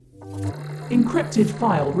Encrypted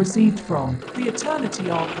file received from the Eternity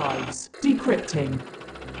Archives. Decrypting.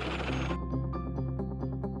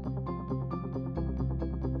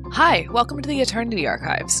 Hi, welcome to the Eternity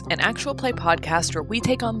Archives, an actual play podcast where we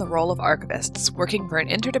take on the role of archivists, working for an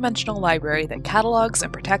interdimensional library that catalogs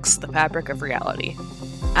and protects the fabric of reality.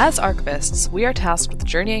 As archivists, we are tasked with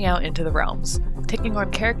journeying out into the realms, taking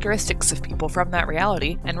on characteristics of people from that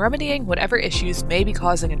reality, and remedying whatever issues may be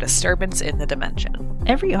causing a disturbance in the dimension.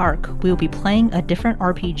 Every arc, we will be playing a different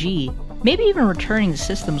RPG, maybe even returning to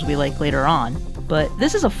systems we like later on. But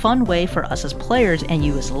this is a fun way for us as players and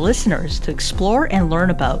you as listeners to explore and learn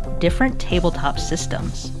about different tabletop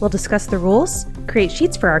systems. We'll discuss the rules, create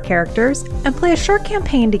sheets for our characters, and play a short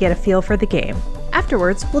campaign to get a feel for the game.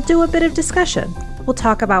 Afterwards, we'll do a bit of discussion. We'll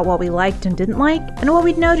talk about what we liked and didn't like, and what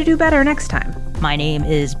we'd know to do better next time. My name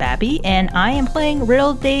is Babby, and I am playing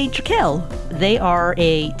Riddle de Traquel. They are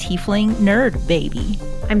a tiefling nerd baby.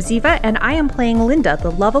 I'm Ziva, and I am playing Linda, the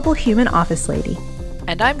lovable human office lady.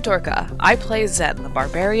 And I'm Dorka. I play Zen, the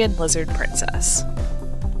barbarian lizard princess.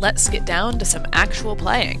 Let's get down to some actual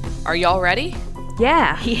playing. Are y'all ready?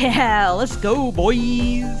 Yeah! Yeah, let's go,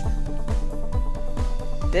 boys!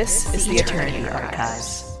 This is the Eternity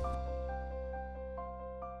Archives.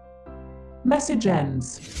 Message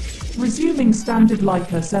ends. Resuming standard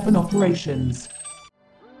Leica 7 operations.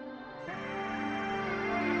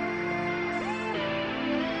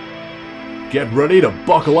 Get ready to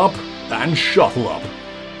buckle up and shuffle up.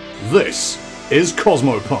 This is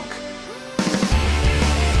Cosmopunk.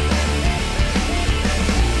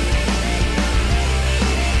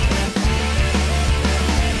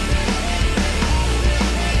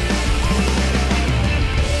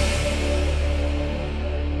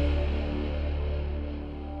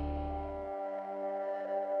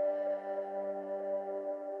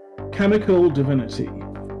 Chemical Divinity,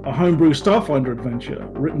 a homebrew Starfinder adventure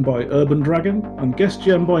written by Urban Dragon and guest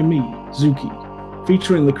gem by me, Zuki,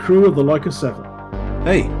 featuring the crew of the Leica 7.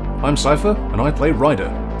 Hey, I'm Cypher, and I play Ryder,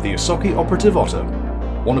 the Isoki operative otter.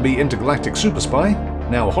 Wannabe intergalactic super spy,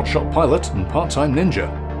 now a hotshot pilot and part-time ninja.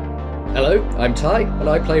 Hello, I'm Ty, and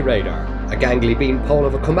I play Radar, a gangly beanpole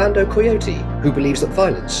of a commando coyote who believes that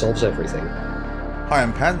violence solves everything. Hi,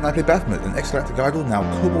 I'm Pan, and I play Baphomet, an ex-galactic idol, now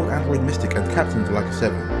kobold android mystic and captain of the Leica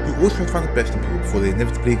 7, who always tries to find the best in people before they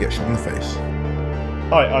inevitably get shot in the face.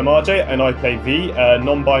 Hi, I'm RJ, and I play V, a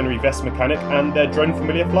non-binary vest mechanic and their drone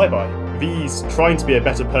familiar flyby. V's trying to be a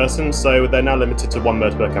better person, so they're now limited to one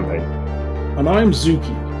murder per campaign. And I'm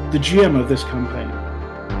Zuki, the GM of this campaign.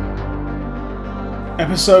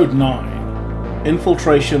 Episode 9: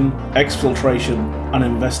 Infiltration, Exfiltration, and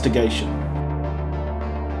Investigation.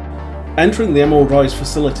 Entering the Emerald Rise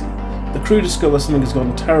facility, the crew discover something has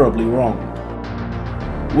gone terribly wrong.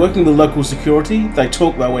 Working with local security, they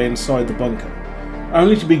talk their way inside the bunker,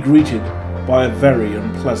 only to be greeted by a very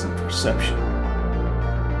unpleasant reception.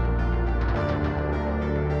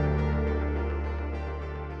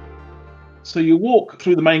 So you walk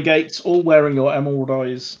through the main gates, all wearing your Emerald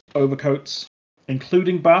Eyes overcoats,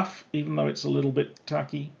 including Bath, even though it's a little bit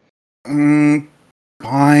tacky.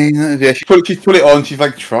 Fine. Yeah, she's put it on. She's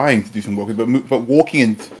like trying to do some walking, but walking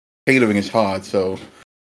and tailoring is hard. So,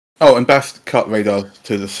 and Bath cut Radar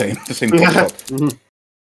to the same top.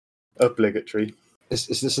 Obligatory. Is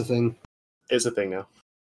this a thing? It's a thing now.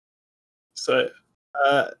 So,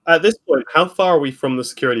 at this point, how far are we from the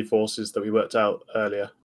security forces that we worked out earlier?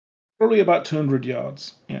 Probably about 200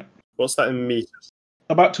 yards. Yeah. What's that in meters?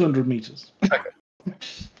 About 200 meters. Okay.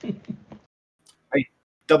 Hey,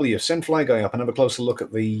 W, send Fly Guy up and have a closer look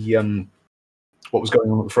at the what was going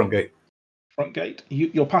on at the front gate. Front gate?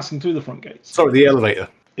 You're passing through the front gates. Sorry, the elevator.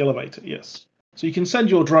 The elevator, yes. So you can send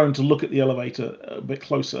your drone to look at the elevator a bit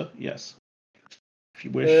closer, yes. If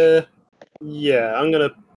you wish. Yeah,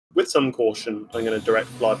 with some caution, I'm gonna direct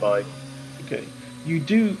flyby. Okay. You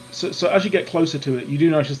do so as you get closer to it, you do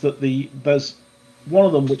notice that there's one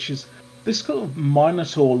of them which is this kind of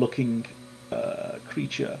minotaur-looking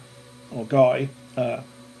creature or guy.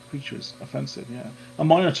 Creature is offensive, yeah. A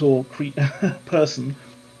minotaur person,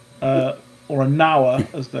 or a Nawa,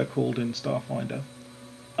 as they're called in Starfinder,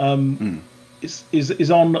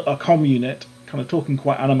 is on a comm unit, kind of talking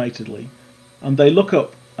quite animatedly, and they look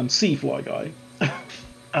up and see Fly Guy,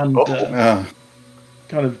 and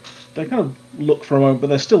they kind of look for a moment, but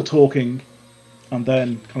they're still talking, and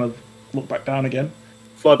then kind of look back down again.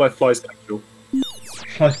 Flyby flies casual.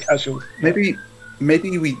 Flies casual. Maybe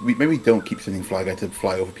we don't keep sending Fly Guy to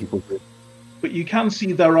fly over people. But you can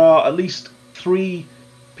see there are at least 3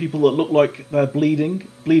 people that look like they're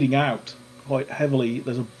bleeding out quite heavily.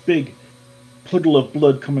 There's a big puddle of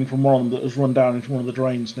blood coming from one of them that has run down into one of the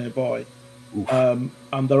drains nearby.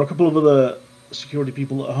 And there are a couple of other security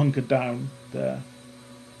people that are hunkered down there.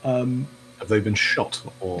 Have they been shot?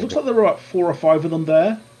 Or It looks like there are about 4 or 5 of them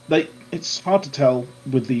there. It's hard to tell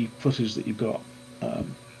with the footage that you've got.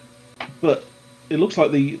 But it looks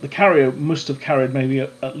like the carrier must have carried maybe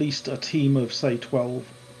at least a team of, say, 12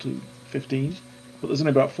 to 15. But there's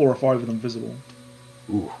only about 4 or 5 of them visible.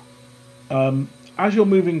 Ooh. As you're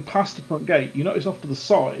moving past the front gate, you notice off to the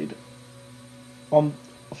side, on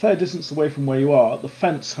a fair distance away from where you are, the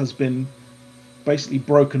fence has been basically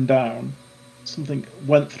broken down. Something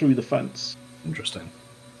went through the fence. Interesting.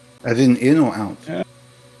 As in or out?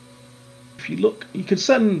 If you look, you could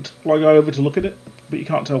send a guy over to look at it, but you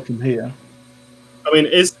can't tell from here. I mean,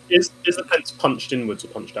 is the fence punched inwards or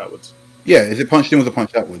punched outwards? Yeah, is it punched inwards or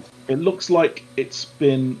punched outwards? It looks like it's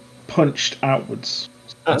been punched outwards.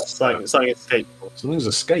 That's something escaped. Something's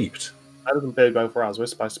escaped. That doesn't bode well for us. We're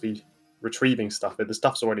supposed to be retrieving stuff. If the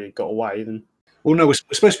stuff's already got away, then... Well, no, we're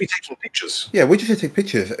supposed to be taking pictures. Yeah, we just have to take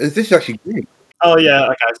pictures. This is actually great. Oh, yeah,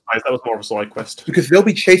 okay, I suppose that was more of a side quest. Because they'll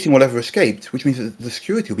be chasing whatever escaped, which means that the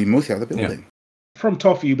security will be mostly out of the building. From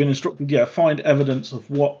Toffee, you've been instructed, find evidence of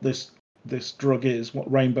what this drug is,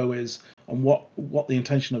 what Rainbow is, and what the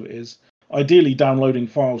intention of it is. Ideally, downloading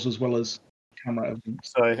files as well as camera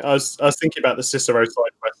evidence. So I was thinking about the Cicero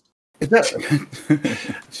side quest. Is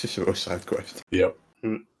that Cicero side quest? Yep.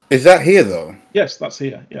 Is that here though? Yes, that's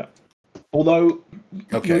here. Yeah. Although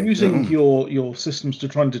you're using your systems to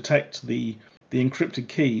try and detect the encrypted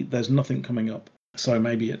key, there's nothing coming up. So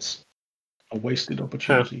maybe it's a wasted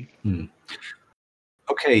opportunity.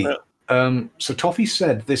 Okay. So Toffee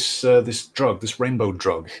said this drug, this rainbow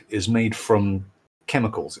drug, is made from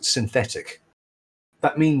chemicals. It's synthetic.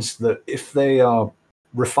 That means that if they are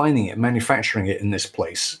refining it, manufacturing it in this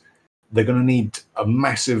place, they're going to need a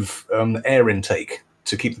massive air intake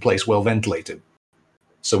to keep the place well ventilated.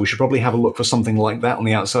 So we should probably have a look for something like that on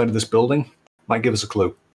the outside of this building. Might give us a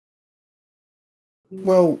clue.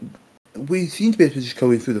 Well, we seem to be able to just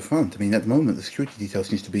go in through the front. I mean, at the moment, the security detail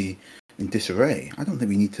seems to be in disarray. I don't think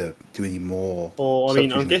we need to do any more. Or, I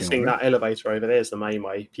mean, I'm guessing that elevator over there is the main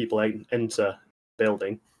way people enter the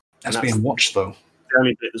building. That's being watched, though. The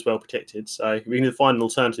only bit that's well protected. So we can either find an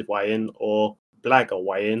alternative way in or blag our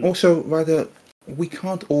way in. Also, rather, we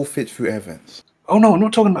can't all fit through air vents. Oh, no, I'm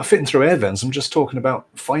not talking about fitting through air vents. I'm just talking about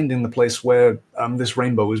finding the place where this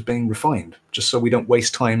rainbow is being refined, just so we don't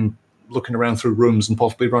waste time looking around through rooms and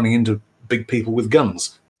possibly running into big people with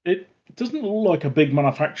guns. It doesn't look like a big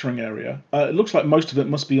manufacturing area. It looks like most of it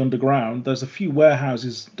must be underground. There's a few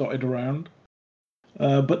warehouses dotted around,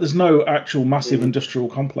 but there's no actual massive industrial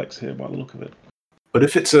complex here by the look of it. But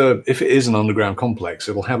if it is an underground complex,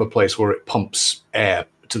 it'll have a place where it pumps air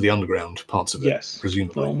to the underground parts of it, yes,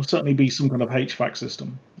 presumably. There will certainly be some kind of HVAC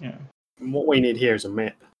system. Yeah. What we need here is a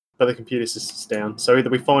map, but the computer system's down. So either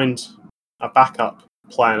we find a backup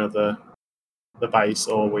plan of the base,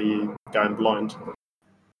 or we go in blind.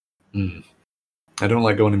 I don't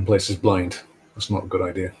like going in places blind. That's not a good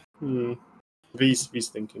idea. V's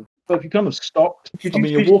thinking. So if you kind of stopped,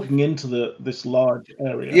 you're walking into this large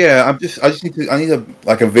area. Yeah, I need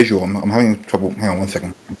a visual. I'm having trouble. Hang on 1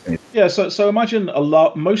 second. Yeah, so imagine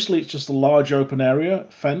mostly it's just a large open area,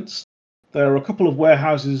 fenced. There are a couple of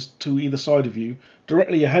warehouses to either side of you.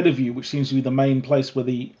 Directly ahead of you, which seems to be the main place where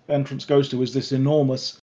the entrance goes to, is this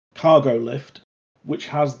enormous cargo lift, which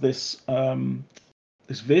has this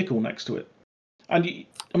vehicle next to it. And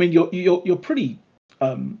you're pretty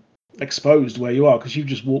exposed where you are because you've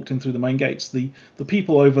just walked in through the main gates. The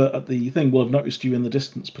people over at the thing will have noticed you in the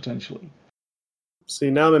distance potentially. See,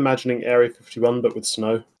 now I'm imagining Area 51 but with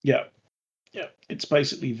snow. Yeah. It's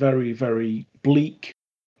basically very, very bleak.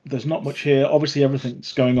 There's not much here. Obviously,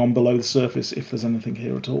 everything's going on below the surface if there's anything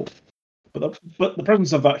here at all. But the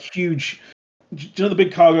presence of that huge, do you know the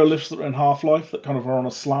big cargo lifts that are in Half-Life that kind of are on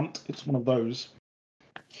a slant? It's one of those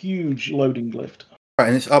huge loading lift. Right,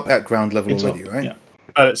 and it's up at ground level already, right? Yeah.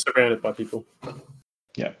 It's surrounded by people.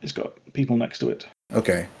 Yeah, it's got people next to it.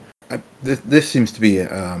 Okay. This seems to be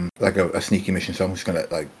like a sneaky mission, so I'm just gonna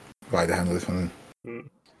let Ryder handle this one.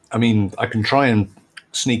 I mean, I can try and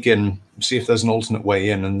sneak in, see if there's an alternate way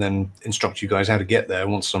in, and then instruct you guys how to get there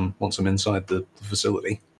once I'm inside the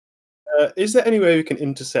facility. Is there any way we can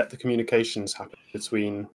intercept the communications happen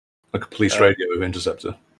between, like a police radio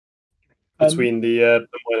interceptor? Between the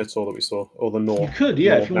Minotaur that we saw, or the Nor? You could,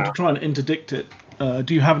 yeah, if you want to try and interdict it.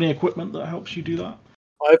 Do you have any equipment that helps you do that?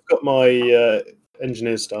 I've got my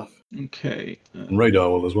engineer stuff. Okay. And radar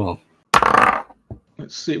will as well.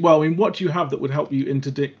 Let's see. Well, I mean, what do you have that would help you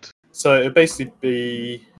interdict? So it'd basically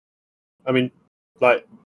be,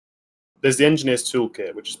 There's the engineer's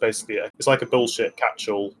toolkit, which is basically it's like a bullshit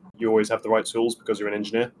catch-all. You always have the right tools because you're an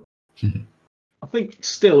engineer. I think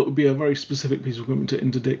still it would be a very specific piece of equipment to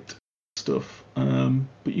interdict stuff.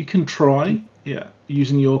 But you can try,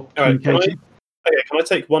 using your communication. Can I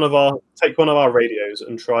take one of our radios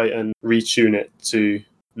and try and retune it to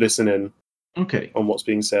listen in on what's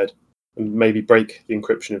being said, and maybe break the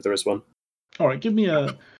encryption if there is one? All right, give me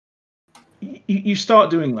a. You start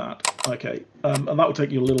doing that, okay, and that will take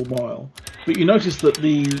you a little while. But you notice that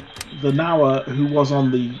the Nawa who was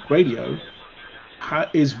on the radio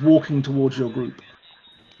is walking towards your group.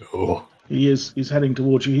 Oh. He's heading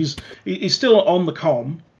towards you. He's still on the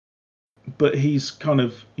comm, but he's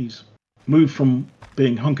moved from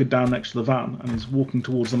being hunkered down next to the van and is walking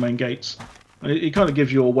towards the main gates. And it kind of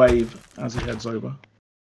gives you a wave as he heads over.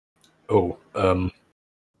 Oh,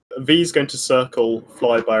 V's going to circle,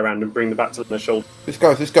 fly by around, and bring the back to their shoulder. This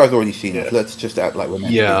guy's already seen it. Let's just act like we're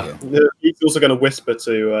meant to be here. He's also going to whisper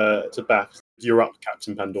to Beth, "You're up,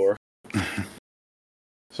 Captain Pandora."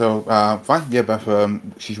 So, fine. Yeah, Beth,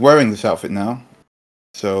 she's wearing this outfit now.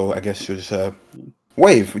 So I guess she'll just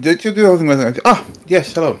wave. Do everything with it. Ah,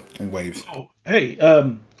 yes, hello. And waves. Oh, hey,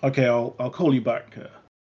 okay, I'll call you back.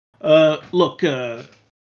 Look,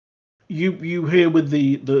 you here with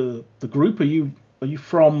the group? Are you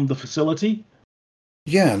from the facility?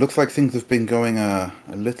 Yeah, looks like things have been going a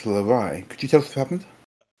little awry. Could you tell us what happened?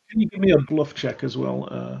 Can you give me a bluff check as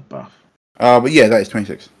well, Beth? But yeah, that is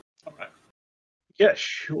 26. All right. Yeah,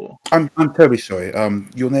 sure. I'm terribly sorry.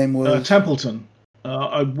 Your name was Templeton.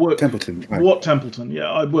 I work. Templeton. Right. What Templeton?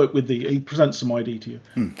 Yeah, I work with he presents some ID to you.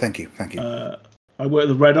 Thank you. I work at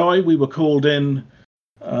the Red Eye. We were called in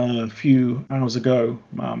a few hours ago,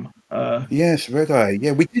 ma'am. Yes, Red Eye.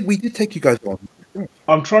 Yeah, we did take you guys on.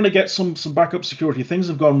 I'm trying to get some backup security. Things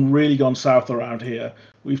have really gone south around here.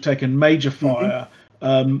 We've taken major fire.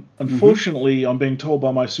 Unfortunately, I'm being told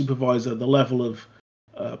by my supervisor the level of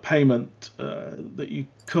payment that you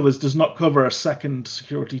covers does not cover a second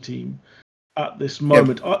security team at this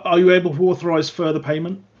moment. Yep. Are you able to authorize further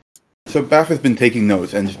payment? So Beth has been taking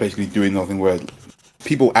notes and just basically doing nothing where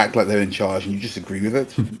people act like they're in charge and you just agree with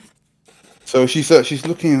it. So she's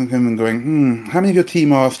looking at him and going, how many of your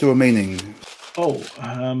team are still remaining?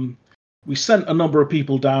 We sent a number of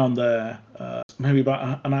people down there maybe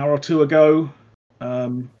about an hour or two ago.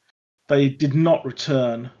 They did not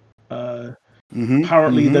return.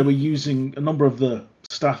 Apparently they were using a number of the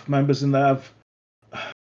staff members in there.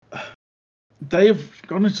 They have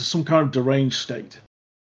gone into some kind of deranged state.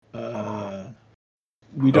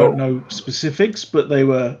 We don't know specifics, but they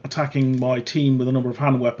were attacking my team with a number of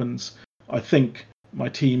hand weapons. I think my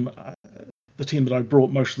team, the team that I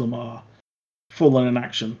brought, most of them are fallen in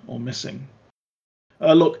action or missing.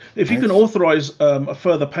 Look, if you can authorize a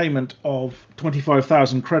further payment of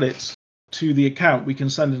 25,000 credits to the account, we can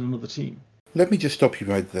send in another team. Let me just stop you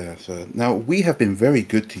right there, sir. Now, we have been very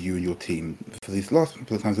good to you and your team for these last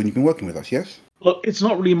couple of times when you've been working with us, yes? Look, it's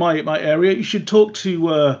not really my area. You should talk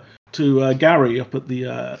to Gary up at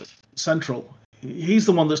the Central. He's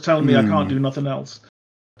the one that's telling me I can't do nothing else.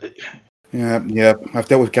 Yeah. I've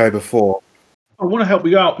dealt with Gary before. I want to help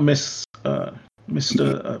you out, Mr.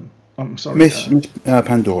 I'm sorry. Miss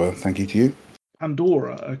Pandora, thank you to you.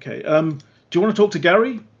 Pandora, okay. Do you want to talk to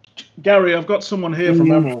Gary? Gary, I've got someone here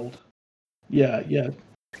from Emerald. Yeah.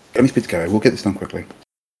 Let me speak to Gary. We'll get this done quickly.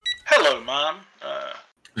 Hello, ma'am.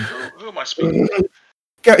 Who am I speaking to?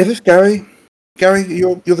 Is this Gary? Gary,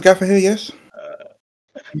 you're the gaffer here, yes?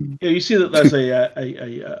 Yeah, you see that there's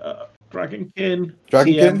a Dragonkin.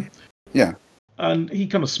 Dragonkin? Yeah. And he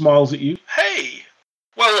kind of smiles at you. Hey!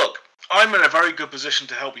 Well, look, I'm in a very good position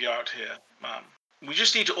to help you out here, ma'am. We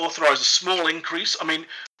just need to authorize a small increase. I mean,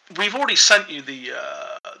 we've already sent you the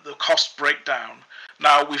cost breakdown.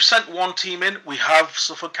 Now, we've sent one team in. We have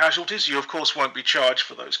suffered casualties. You, of course, won't be charged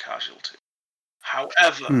for those casualties.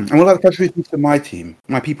 However... And what about the casualties to my team,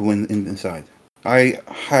 my people inside? I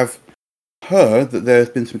have heard that there's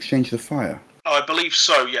been some exchange of fire. I believe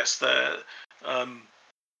so, yes. But,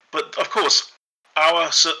 of course,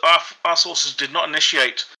 our sources did not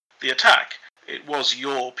initiate the attack. It was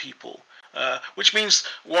your people. Which means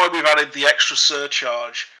why we've added the extra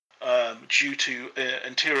surcharge due to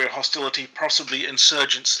interior hostility, possibly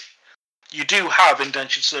insurgency. You do have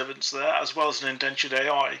indentured servants there, as well as an indentured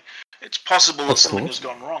AI. It's possible that something has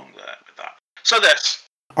gone wrong there with that. So this.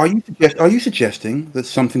 Are you suggesting that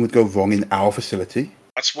something would go wrong in our facility?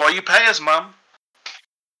 That's why you pay us, ma'am.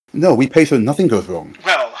 No, we pay so nothing goes wrong.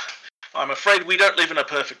 Well, I'm afraid we don't live in a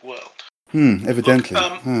perfect world. Evidently.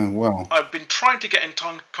 Look, well. I've been trying to get in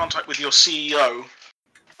contact with your CEO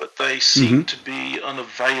but they seem to be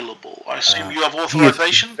unavailable. I assume you have He is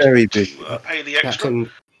authorization very to busy. pay the extra?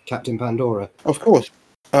 Captain Pandora. Of course.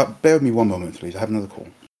 Bear with me one moment, please. I have another call.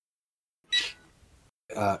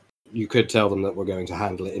 You could tell them that we're going to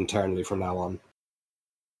handle it internally from now on.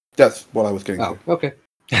 That's what I was going Oh, to. okay.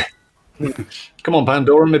 Come on,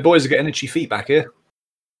 Pandora. My boys are getting itchy feet back here.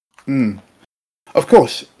 Of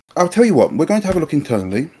course. I'll tell you what. We're going to have a look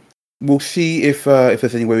internally. We'll see if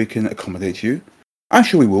there's any way we can accommodate you. I'm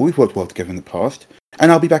sure we will. We've worked well together in the past.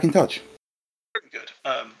 And I'll be back in touch. Very good.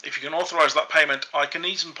 If you can authorize that payment, I can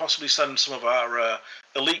even possibly send some of our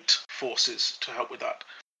elite forces to help with that.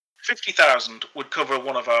 50,000 would cover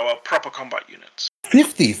one of our proper combat units.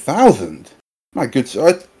 50,000? My good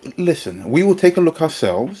sir. Listen, we will take a look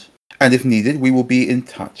ourselves. And if needed, we will be in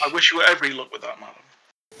touch. I wish you every luck with that, madam.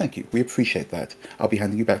 Thank you. We appreciate that. I'll be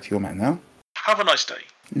handing you back to your man now. Have a nice day.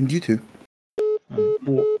 And you too.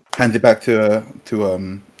 Hand it back to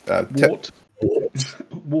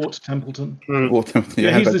Wart Templeton. Wart.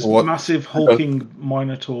 Yeah, he's this massive hulking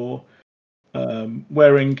minotaur,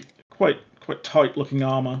 wearing quite tight-looking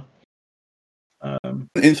armor.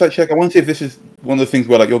 Insight check. I want to see if this is one of the things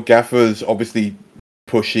where like your gaffer's obviously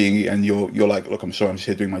pushing, and you're like, look, I'm sorry, I'm just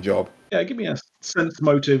here doing my job. Yeah, give me a sense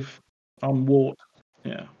motive on Wart.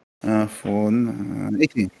 Yeah. For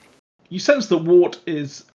 18. You sense that Wart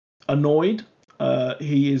is annoyed.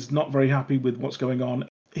 He is not very happy with what's going on.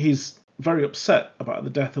 He's very upset about the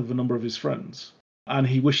death of a number of his friends, and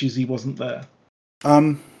he wishes he wasn't there.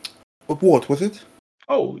 Wart, was it?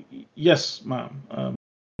 Oh, yes, ma'am.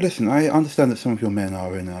 Listen, I understand that some of your men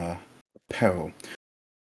are in peril.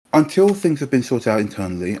 Until things have been sorted out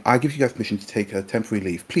internally, I give you guys permission to take a temporary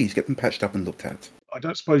leave. Please get them patched up and looked at. I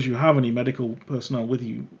don't suppose you have any medical personnel with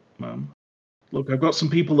you, ma'am. Look, I've got some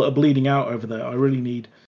people that are bleeding out over there. I really need...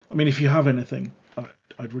 I mean, if you have anything,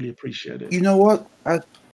 I'd really appreciate it. You know what?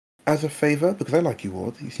 As a favour, because I like you,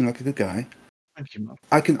 Ward. You seem like a good guy. Thank you, ma'am.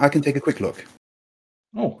 I can take a quick look.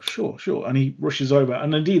 Oh, sure. And he rushes over.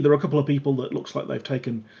 And indeed, there are a couple of people that looks like they've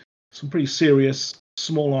taken some pretty serious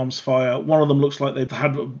small arms fire. One of them looks like they've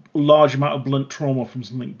had a large amount of blunt trauma from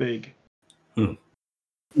something big. All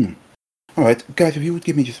right, guys, if you would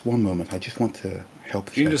give me just one moment, I just want to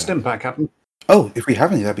help. You need a stim pack, Captain. Oh, if we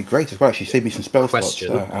have any, that'd be great as well. Actually, save me some spell slots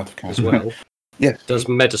out of as count. well. Yeah. Does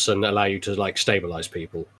medicine allow you to like stabilize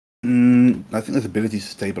people? I think there's abilities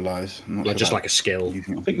to stabilize. I'm not sure just about like a skill. I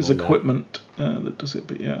think there's equipment that does it,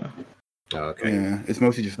 but yeah. Oh, okay. Yeah, it's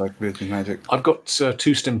mostly just like ability magic. I've got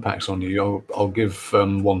 2 stim packs on you. I'll give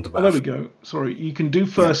one to Bath. Oh, there we go. Sorry, you can do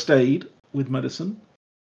first aid with medicine.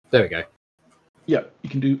 There we go. Yeah, you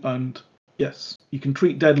can do, and yes, you can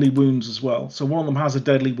treat deadly wounds as well. So one of them has a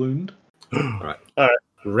deadly wound. Right.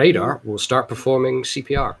 Radar will start performing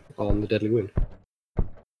CPR on the deadly wound.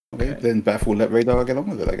 Okay, then Beth will let Radar get on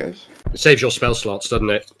with it, I guess. It saves your spell slots, doesn't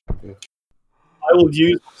it? I will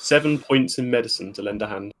use 7 points in medicine to lend a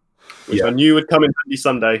hand, which I knew would come in handy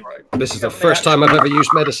Sunday. This is the first time I've ever used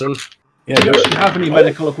medicine. Yeah, do you have any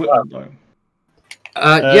medical equipment though?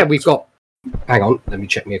 Yeah, we've got. Hang on, let me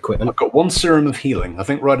check my equipment. I've got 1 serum of healing. I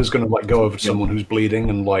think Ryder's going to go over to someone who's bleeding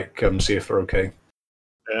and see if they're okay.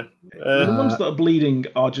 Yeah. The ones that are bleeding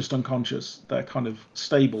are just unconscious. They're kind of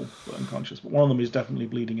stable but unconscious. But one of them is definitely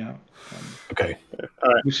bleeding out. Okay.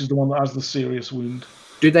 Which is the one that has the serious wound.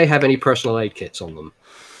 Do they have any personal aid kits on them?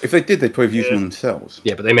 If they did, they'd probably use them themselves.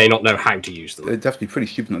 Yeah, but they may not know how to use them. They're definitely pretty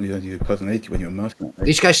stupid not to use a personal aid kit when you're a mercenary.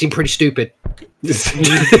 These guys seem pretty stupid.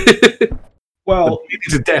 Well,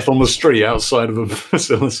 to death on the street outside of a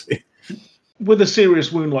facility. With a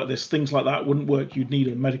serious wound like this, things like that wouldn't work. You'd need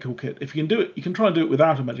a medical kit. If you can do it, you can try and do it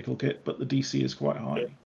without a medical kit, but the DC is quite high.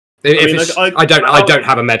 I don't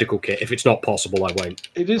have a medical kit. If it's not possible, I won't.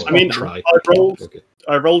 It is. I mean, try.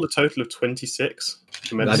 I rolled a total of 26.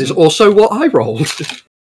 That is also what I rolled.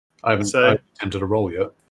 I haven't attempted to roll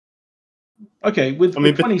yet. Okay, with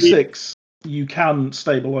 26, you can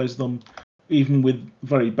stabilize them, even with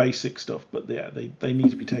very basic stuff. But yeah, they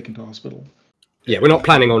need to be taken to hospital. Yeah, we're not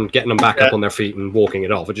planning on getting them back up on their feet and walking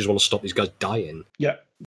it off. I just want to stop these guys dying. Yeah.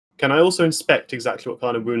 Can I also inspect exactly what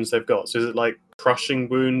kind of wounds they've got? So is it like crushing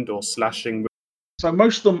wound or slashing wound? So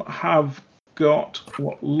most of them have got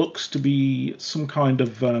what looks to be some kind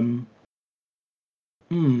of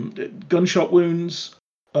gunshot wounds,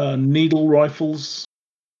 needle rifles,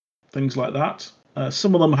 things like that.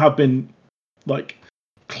 Some of them have been like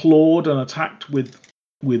clawed and attacked with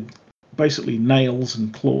basically nails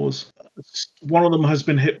and claws. One of them has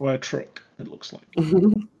been hit by a truck, it looks like.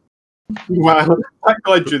 Wow, that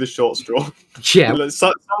guy drew the short straw. Yeah. Ryder's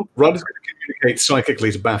going to communicate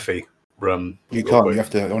psychically to Baffy. You can't. You have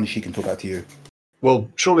to. Only she can talk out to you. Well,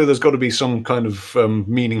 surely there's got to be some kind of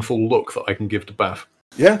meaningful look that I can give to Bath.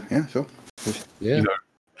 Yeah, sure. Yeah. You know,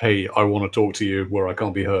 hey, I want to talk to you where I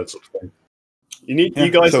can't be heard, sort of thing. You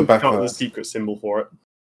guys so need to back come up with a first. secret symbol for it.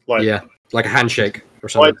 Like a handshake or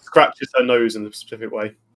Like something. scratches her nose in a specific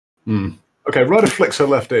way. Okay, Ryder flicks her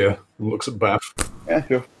left ear and looks at Bath. Yeah,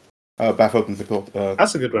 sure. Bath opens the court.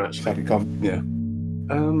 That's a good one, actually. Slightly calm. Yeah.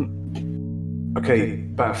 Okay,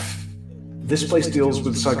 Bath. This place deals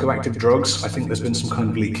with psychoactive drugs. I think there's been some kind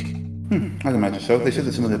of leak. I'd imagine so. They said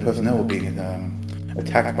that some of the personnel were being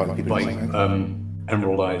attacked by the people. Like,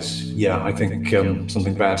 Emerald Eyes. Yeah, I think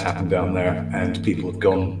something bad's happened down there, and people have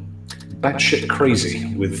gone batshit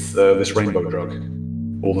crazy with this rainbow drug.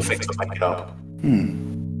 All the things that make it up.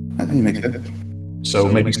 I think it makes sense. So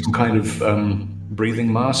maybe some kind of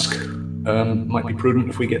breathing mask might be prudent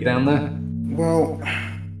if we get down there. Well,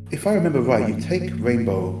 if I remember right, you take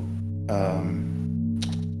rainbow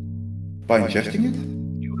by ingesting it?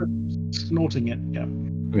 You were snorting it, yeah.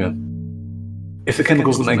 Yeah. If the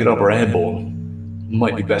chemicals that make it up are airborne,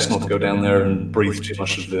 might be best not to go down there and breathe too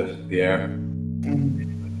much of the air.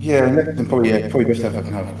 Yeah, then probably best if I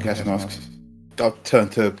can have gas masks. I'll turn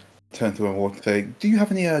to Award and say, do you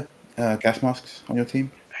have any gas masks on your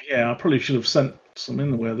team? Yeah, I probably should have sent some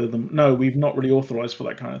in there with them. No, we've not really authorized for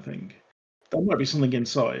that kind of thing. There might be something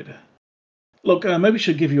inside. Look, maybe we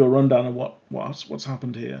should give you a rundown of what's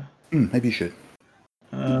happened here. Maybe you should.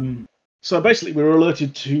 So basically, we were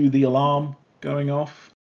alerted to the alarm going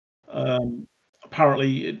off.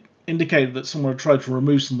 Apparently, it indicated that someone had tried to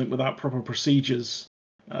remove something without proper procedures.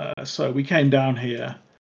 So we came down here.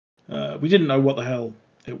 We didn't know what the hell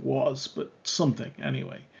it was, but something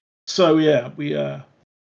anyway. So yeah, we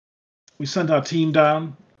sent our team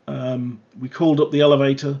down. We called up the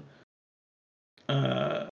elevator,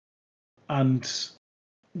 and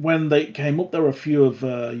when they came up, there were a few of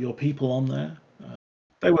your people on there.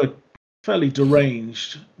 They were fairly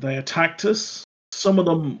deranged. They attacked us. Some of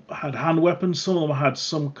them had hand weapons. Some of them had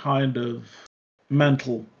some kind of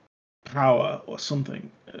mental power or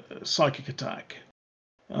something, psychic attack.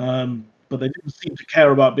 But they didn't seem to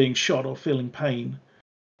care about being shot or feeling pain.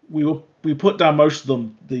 We put down most of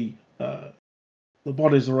them. The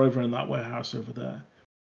bodies are over in that warehouse over there.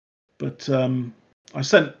 But I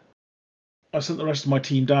sent the rest of my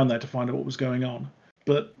team down there to find out what was going on,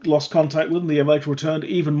 but lost contact with them. The elevator returned.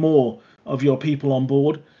 Even more of your people on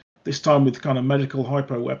board, this time with kind of medical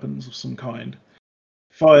hypo weapons of some kind.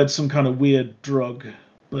 Fired some kind of weird drug,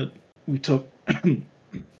 but we took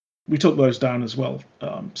those down as well.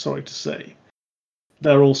 Sorry to say,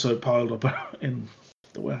 they're also piled up in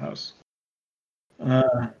the warehouse.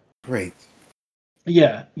 Great.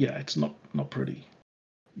 Yeah, it's not pretty.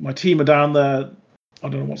 My team are down there. I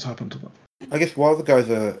don't know what's happened to them. I guess while the guys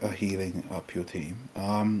are healing up your team,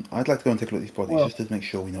 I'd like to go and take a look at these bodies just to make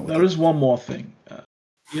sure we know what there is one more thing.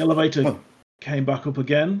 The elevator came back up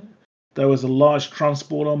again. There was a large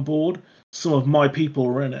transport on board. Some of my people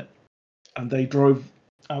were in it, and they drove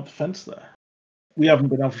out the fence there. We haven't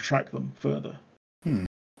been able to track them further.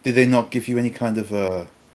 Did they not give you any kind of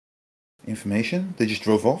information? They just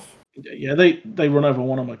drove off? Yeah, they run over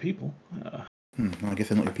one of my people. I guess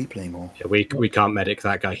they're not your people anymore. Yeah, we can't medic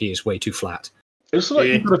that guy. He is way too flat. It's like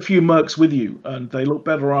you've got a few mercs with you, and they look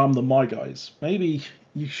better armed than my guys. Maybe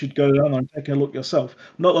you should go down there and take a look yourself.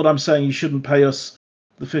 Not that I'm saying you shouldn't pay us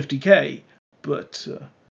the 50k, but...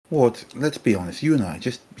 Ward, let's be honest. You and I,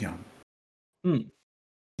 just, you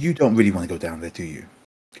don't really want to go down there, do you?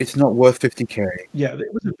 It's not worth 50k. Yeah,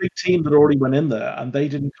 it was a big team that already went in there, and they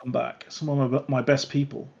didn't come back. Some of my best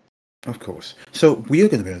people. Of course. So we are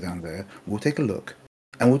going to go down there. We'll take a look,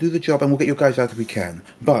 and we'll do the job, and we'll get your guys out if we can.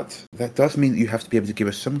 But that does mean that you have to be able to give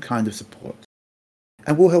us some kind of support,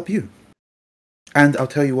 and we'll help you. And I'll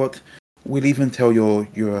tell you what, we'll even tell your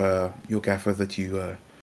gaffer that you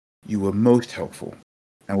were most helpful,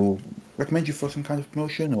 and we'll recommend you for some kind of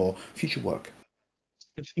promotion or future work.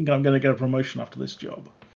 I think I'm going to get a promotion after this job.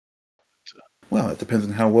 Well, it depends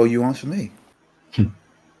on how well you answer me.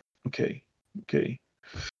 Okay.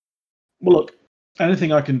 Well, look,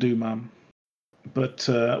 anything I can do, ma'am. But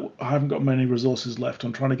I haven't got many resources left.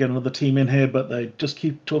 I'm trying to get another team in here, but they just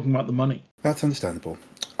keep talking about the money. That's understandable.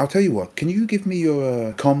 I'll tell you what, can you give me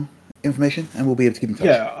your comm information, and we'll be able to keep in touch?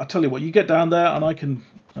 Yeah, I'll tell you what, you get down there, and I can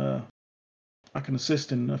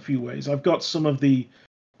assist in a few ways. I've got some of the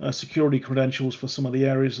security credentials for some of the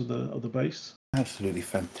areas of the base. Absolutely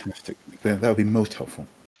fantastic. That would be most helpful.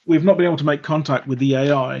 We've not been able to make contact with the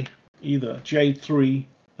AI either. Jade 3,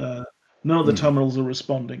 none of the terminals are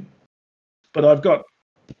responding. But I've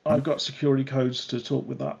got security codes to talk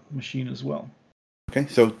with that machine as well. Okay,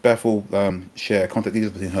 so Beth will share contact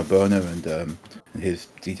details between her burner his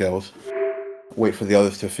details. Wait for the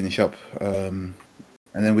others to finish up, and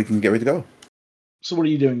then we can get ready to go. So what are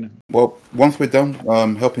you doing then? Well, once we're done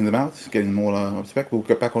helping them out, getting them all up to spec, we'll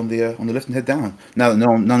get back on the lift and head down. Now,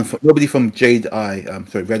 nobody from Red Eye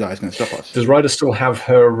is going to stop us. Does Ryder still have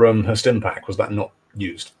her stim pack? Was that not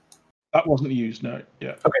used? That wasn't used, no.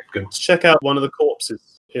 Yeah. Okay, good. Let's check out one of the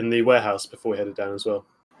corpses in the warehouse before we headed down as well.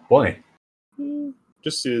 Why?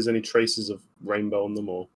 Just see if there's any traces of rainbow on them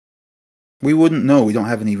or... We wouldn't know. We don't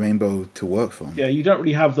have any rainbow to work from. Yeah, you don't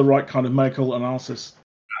really have the right kind of medical analysis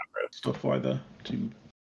stuff either.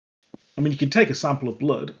 I mean, you could take a sample of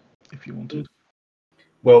blood if you wanted.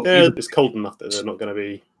 Well, yeah, it's cold enough that they're not going to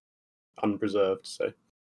be unpreserved. So,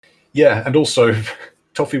 yeah, and also,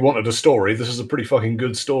 Toffee wanted a story. This is a pretty fucking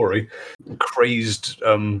good story. Crazed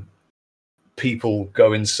people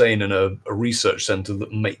go insane in a research center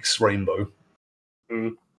that makes rainbow.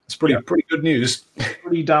 It's pretty good news.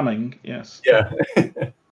 Pretty damning, yes. Yeah.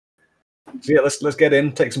 So yeah, let's get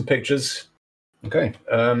in, take some pictures. Okay.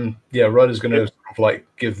 Ryder's going to sort of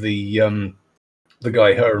give the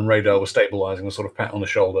guy her and Radar were stabilizing a sort of pat on the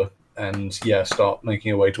shoulder, and start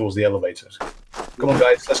making our way towards the elevators. Come on,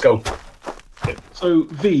 guys, let's go. So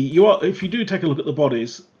V, if you do take a look at the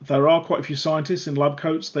bodies, there are quite a few scientists in lab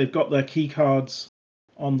coats. They've got their key cards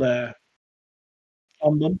on them.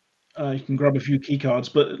 You can grab a few key cards,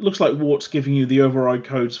 but it looks like Wart's giving you the override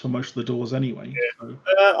codes for most of the doors anyway. Yeah. So.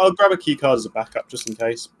 I'll grab a key card as a backup just in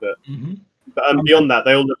case. But beyond that,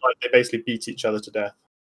 they all look like they basically beat each other to death.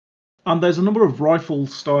 And there's a number of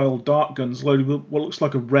rifle-style dart guns loaded with what looks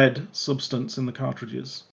like a red substance in the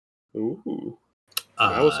cartridges. Ooh.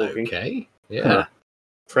 Okay. Yeah.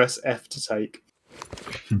 Press F to take.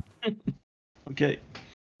 Okay.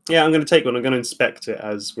 Yeah, I'm going to take one. I'm going to inspect it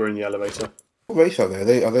as we're in the elevator. What race are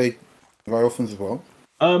they? Are they Ryorfians as well?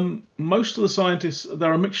 Most of the scientists,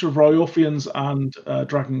 they're a mixture of Ryorfians and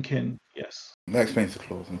Dragonkin, yes. That explains the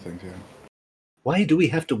claws and things, yeah. Why do we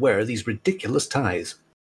have to wear these ridiculous ties?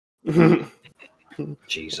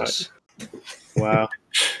 Jesus. Wow.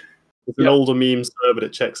 It's an older meme, sir, but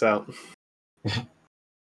it checks out.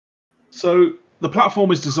 So the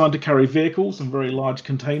platform is designed to carry vehicles and very large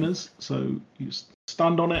containers. So you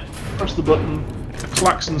stand on it, press the button, a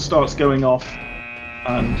klaxon starts going off,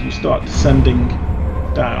 and you start descending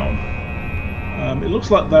down. It looks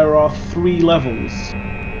like there are 3 levels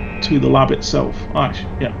to the lab itself.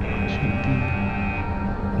 Actually,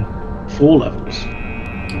 4 levels.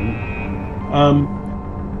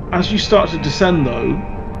 As you start to descend, though,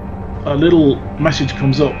 a little message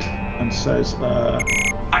comes up and says,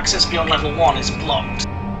 access beyond level 1 is blocked.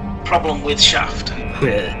 Problem with shaft.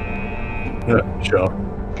 Sure.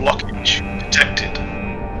 Blockage detected.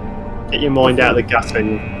 Get your mind out of the gutter.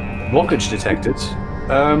 Blockage detected.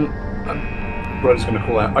 Ryder's going to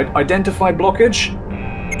call out. Identify blockage.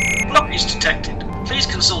 Blockage detected. Please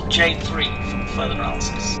consult J3 for further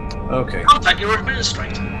analysis. Okay. Contact your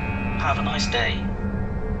administrator. Have a nice day.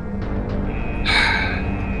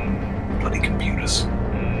 Bloody computers.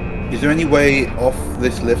 Is there any way off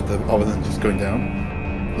this lift other than just going down?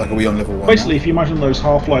 Like, are we on level 1? Basically, if you imagine those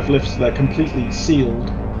Half-Life lifts, they're completely sealed.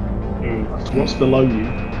 That's what's below you.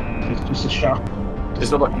 It's just a shaft. Is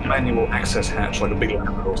that like a manual access hatch, like a big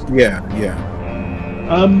ladder or something? Yeah.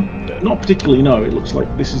 Not particularly, no. It looks like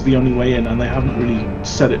this is the only way in, and they haven't really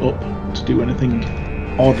set it up to do anything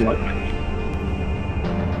odd like that.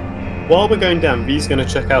 While we're going down, V's going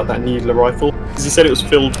to check out that needler rifle. Because he said it was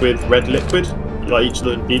filled with red liquid, like each of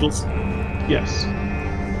the needles. Yes.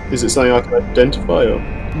 Is it something I can identify, or...?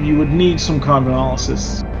 You would need some kind of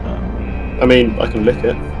analysis. I mean, I can lick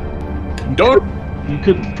it. Don't! You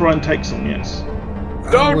could try and take some, yes.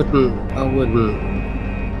 I wouldn't.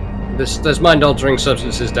 There's mind-altering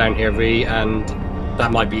substances down here, V, and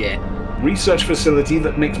that might be it. Research facility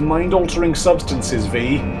that makes mind-altering substances,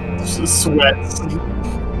 V. Sweats. And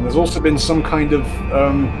there's also been some kind of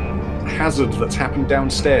hazard that's happened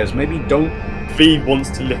downstairs. Maybe don't... V wants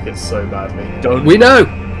to lick it so badly. Don't... We know!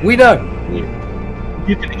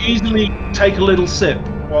 You can easily take a little sip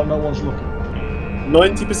while no one's looking.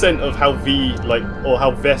 90% of how V, or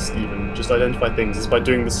how Vest even, just identify things is by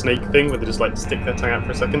doing the snake thing, where they just, stick their tongue out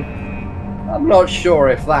for a second. I'm not sure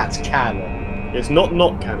if that's canon. It's not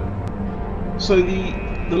canon. So the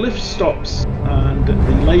lift stops, and the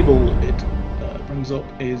label it brings up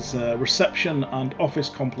is reception and office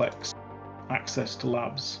complex, access to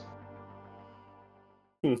labs.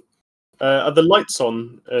 Are the lights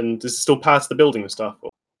on, and is it still power to the building and stuff?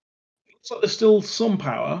 Looks like there's still some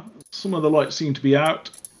power. Some of the lights seem to be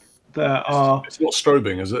out. It's not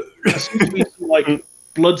strobing, is it? There seem to be some,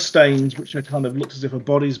 blood stains, which are kind of looks as if a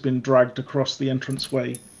body's been dragged across the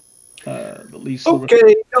entranceway. that leads to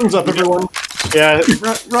Okay, thumbs up, everyone. Yeah,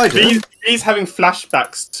 Right. he's having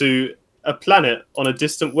flashbacks to a planet on a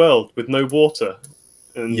distant world with no water.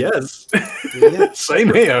 And Yes.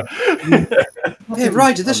 Same here. Hey,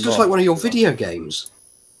 Ryder, this looks like one of your video games.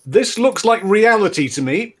 This looks like reality to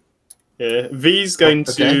me. Yeah, V's going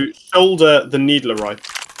Okay. to shoulder the Needler rifle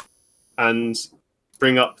and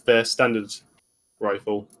bring up their standard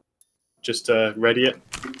rifle. Just to ready it.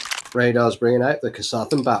 Radar's bringing out the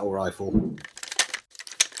Kasathan battle rifle.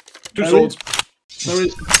 Two swords. There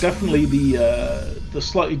is definitely the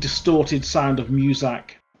slightly distorted sound of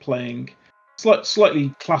Muzak playing,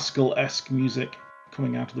 slightly classical-esque music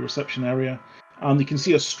coming out of the reception area, and you can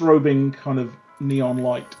see a strobing kind of neon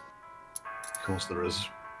light. Of course there is.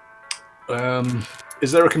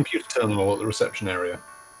 Is there a computer terminal at the reception area?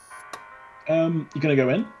 You're gonna go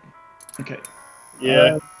in? Okay.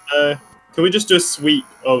 Yeah. Can we just do a sweep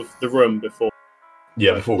of the room before?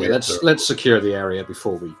 Yeah, before we Let's secure the area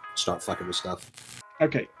before we start fucking with stuff.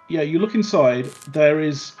 Okay. Yeah, you look inside. There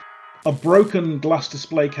is a broken glass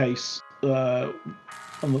display case. And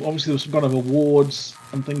obviously there's some kind of awards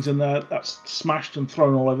and things in there. That's smashed and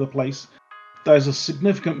thrown all over the place. There's a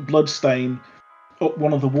significant blood stain up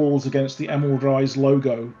one of the walls against the Emerald Rise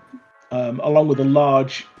logo, along with a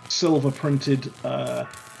large silver printed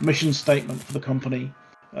mission statement for the company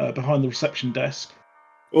behind the reception desk.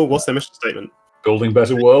 Oh, what's their mission statement? Building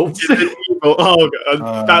better worlds. Oh, I'm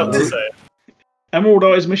about to say it. Emerald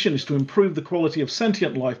Eye's mission is to improve the quality of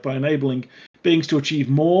sentient life by enabling beings to achieve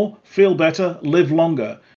more, feel better, live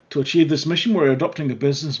longer. To achieve this mission, we're adopting a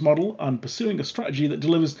business model and pursuing a strategy that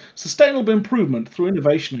delivers sustainable improvement through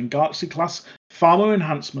innovation and galaxy-class pharma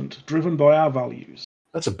enhancement driven by our values.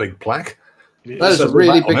 That's a big plaque. That is a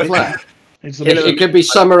really big plaque. It could be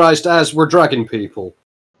summarised as "We're dragging people."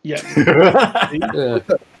 Yeah. Yeah.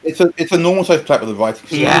 It's a normal sized plaque with a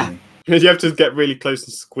writing. Yeah. You have to get really close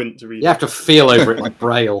and squint to read. You have to feel over it like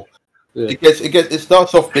Braille. Yeah. It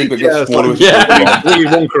starts off big, but Yeah, gets it's smaller. like Willy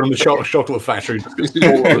Wonka and the chocolate factory. Just gets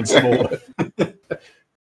smaller and smaller.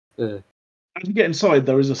 As you get inside,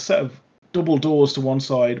 there is a set of double doors to one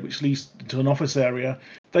side, which leads to an office area.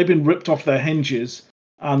 They've been ripped off their hinges,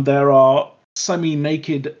 and there are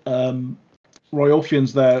semi-naked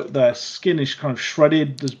Royolfians there. Their skin is kind of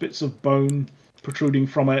shredded. There's bits of bone protruding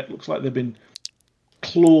from it. Looks like they've been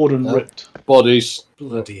clawed and ripped. Bodies.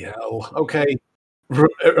 Bloody hell. Okay.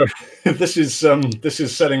 This is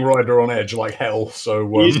setting Ryder on edge like hell.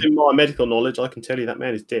 So using my medical knowledge, I can tell you that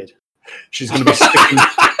man is dead. She's going to be sticking.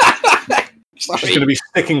 She's going to be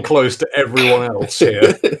sticking close to everyone else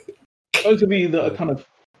here. Those of you that are kind of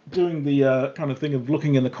doing the kind of thing of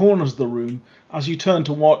looking in the corners of the room, as you turn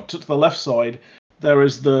to the left side, there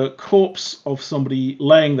is the corpse of somebody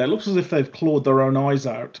laying there. It looks as if they've clawed their own eyes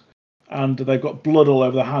out, and they've got blood all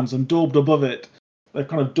over their hands. And daubed above it, they've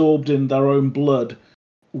kind of daubed in their own blood.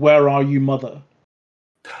 Where are you, mother?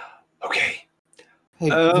 Okay.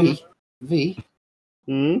 Hey, V.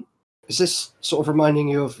 Hmm? Is this sort of reminding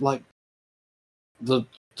you of like the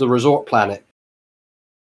resort planet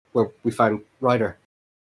where we found Ryder?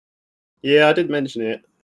 Yeah, I did mention it.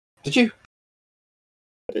 Did you?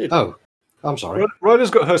 I did. Oh, I'm sorry.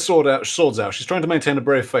 Ryder's got her swords out. She's trying to maintain a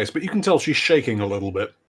brave face, but you can tell she's shaking a little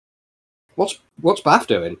bit. What's Bath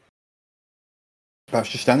doing? Bath's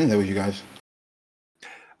just standing there with you guys.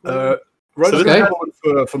 Ryder's Okay.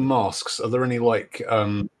 for masks. Are there any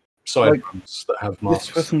side rooms that have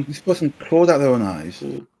masks? This person clawed out their own eyes.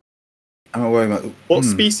 I'm not worried about What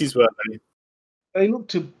species were they? They look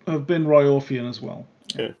to have been Royolfian as well.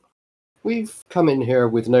 Okay. We've come in here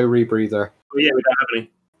with no rebreather. Oh, yeah, we don't have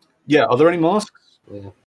any. Yeah, are there any masks?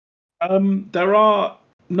 Yeah. There are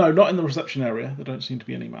not in the reception area. There don't seem to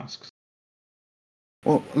be any masks.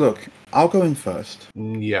 Well, look, I'll go in first,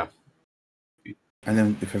 Yeah. and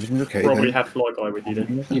then if everything's okay, Probably then... have Fly Guy with you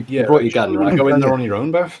then. You brought your gun, You right? go in there on your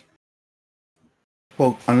own, Beth?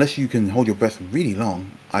 Well, unless you can hold your breath really long,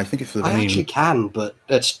 I think it's for the... I actually can, but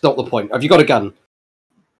that's not the point. Have you got a gun?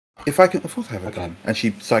 If I can... Of course I have a gun. And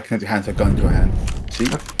she psychokinetically hands her gun to her hand. See?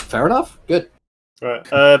 Fair enough. Good. Right.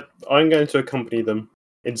 I'm going to accompany them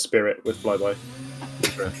in spirit with Flyby.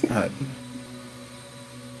 Alright.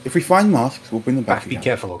 If we find masks, we'll bring them back Beth, be again.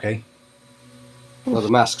 careful, okay? Well, the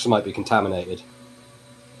masks might be contaminated.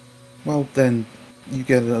 Well, then, you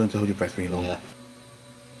get to hold your breath really long. Yeah.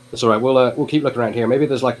 That's all right. We'll keep looking around here. Maybe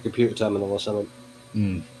there's like a computer terminal or something.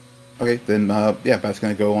 Okay, then, Beth's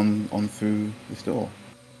going to go on through this door.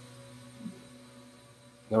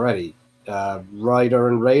 Alrighty. Ryder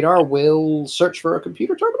and Radar will search for a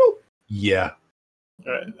computer terminal. Yeah.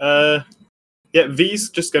 Alright. Yeah, V's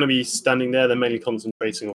just going to be standing there. They're mainly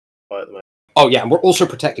concentrating on Fly at the moment. Oh yeah, and we're also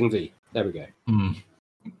protecting V. There we go.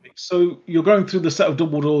 So you're going through the set of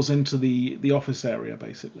double doors into the office area,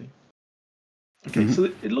 basically. Okay, so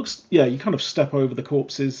it looks, you kind of step over the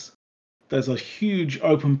corpses. There's a huge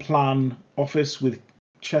open plan office with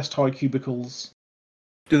chest-high cubicles.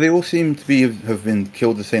 Do they all seem to have been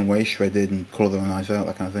killed the same way, shredded and clawed their eyes out,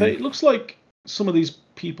 that kind of thing? It looks like some of these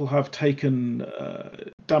people have taken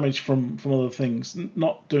damage from other things,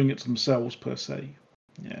 not doing it to themselves per se.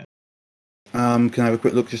 Yeah. Can I have a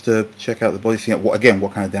quick look just to check out the body, see what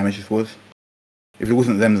kind of damage this was? If it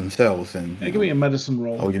wasn't them themselves, then... Give me a medicine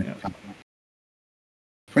roll. Oh, yeah.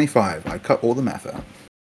 25. I cut all the math out.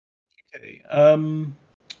 Okay.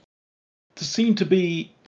 There seemed to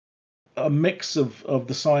be a mix of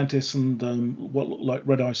the scientists and what looked like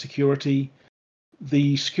Red Eye security.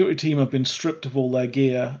 The security team have been stripped of all their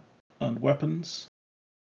gear and weapons.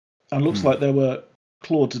 And looks like they were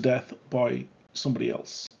clawed to death by somebody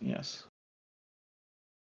else. Yes.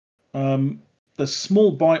 There's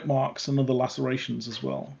small bite marks and other lacerations as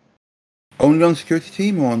well. Only on the security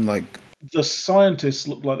team, or on like... The scientists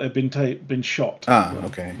look like they've been shot.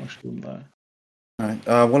 Okay. Most of them there. All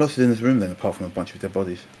right. What else is in this room then, apart from a bunch of dead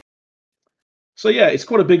bodies? So yeah, it's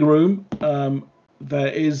quite a big room. There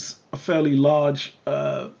is a fairly large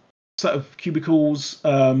set of cubicles,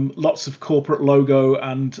 lots of corporate logo,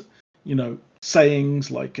 and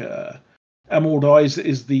sayings like "Emerald Eyes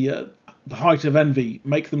is the height of envy.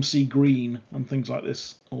 Make them see green," and things like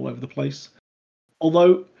this all over the place.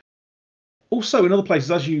 Although, also in other places,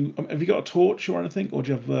 have you got a torch or anything, or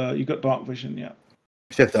do you have you got dark vision? Yeah.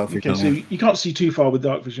 Except dark vision. Okay, so you can't see too far with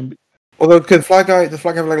dark vision. Although, does the flag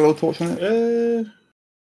have like a little torch on it?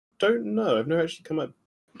 Don't know. I've never actually come up.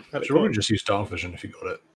 You would just use dark vision if you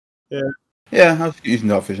got it. Yeah, I was using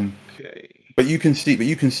dark vision. Okay. But you can see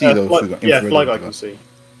those. Flag I can see.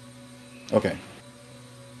 Okay.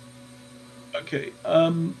 Okay.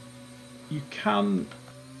 You can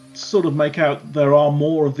sort of make out there are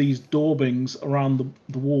more of these daubings around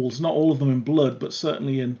the walls. Not all of them in blood, but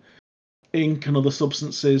certainly in ink and other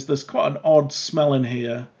substances. There's quite an odd smell in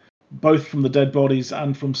here, both from the dead bodies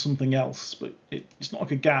and from something else. But it's not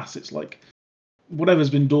like a gas. It's like whatever's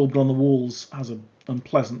been daubed on the walls has an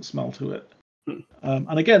unpleasant smell to it.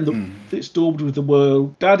 And again, it's daubed with the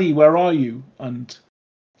word "Daddy, where are you?" and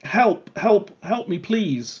 "Help, help, help me,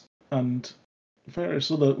 please," and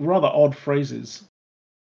various other rather odd phrases.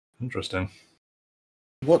 Interesting.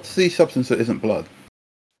 What's the substance that isn't blood?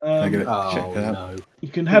 Can I get it? Check it out? No. You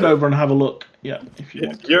can head over and have a look. Yeah, if you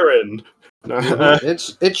want. Urine.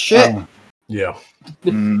 It's shit. Yeah.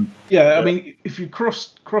 Yeah, I mean, if you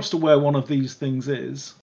cross to where one of these things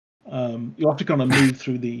is, you have to kind of move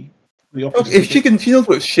through the office. If she knows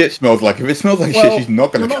what shit smells like. If it smells like shit, she's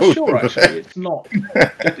not going to go. I'm not sure, actually. It's not.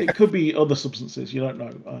 It could be other substances. You don't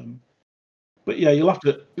know. But yeah, you'll have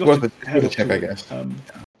to head up check, to I it. guess.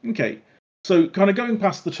 Okay. So, kind of going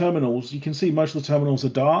past the terminals, you can see most of the terminals are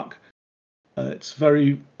dark. It's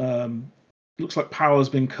very looks like power's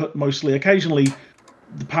been cut mostly. Occasionally,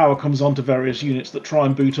 the power comes onto various units that try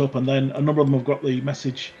and boot up, and then a number of them have got the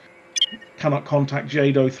message: "Cannot contact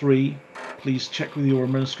JADO 3. Please check with your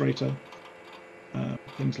administrator."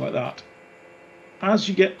 Things like that. As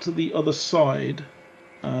you get to the other side,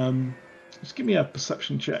 just give me a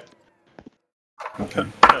perception check. Okay.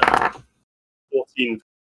 14.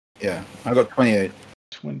 Yeah, I got 28.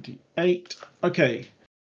 28. Okay.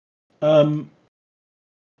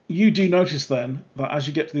 You do notice then that as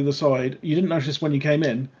you get to the other side, you didn't notice when you came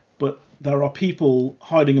in, but there are people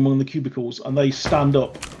hiding among the cubicles, and they stand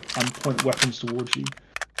up and point weapons towards you.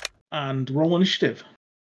 And roll initiative.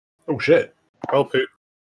 Oh shit. Well, poop.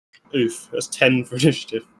 Oof. That's 10 for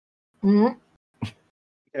initiative.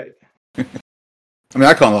 Okay. I mean,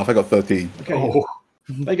 I can't laugh. I got 13. Okay. Oh.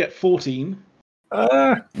 They get 14.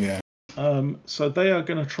 Yeah. So they are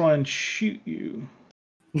going to try and shoot you.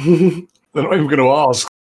 They're not even going to ask.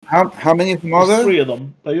 How many of them are There's there? 3 of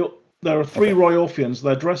them. There are 3 Royalfians.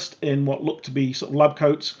 They're dressed in what look to be sort of lab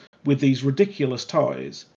coats with these ridiculous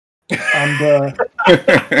ties. And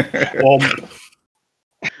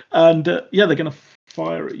yeah, they're going to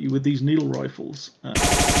fire at you with these needle rifles.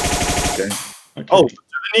 Okay. Oh, do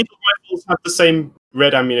the needle rifles have the same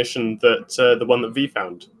red ammunition that the one that V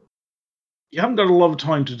found? You haven't got a lot of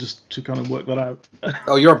time to kind of work that out.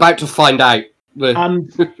 Oh, you're about to find out.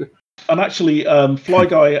 And actually, Fly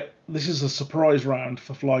Guy, this is a surprise round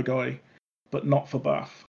for Fly Guy, but not for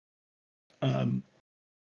Bath.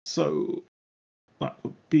 So that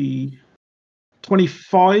would be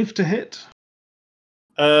 25 to hit.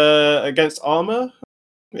 Against armor?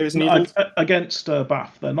 It was needles? Against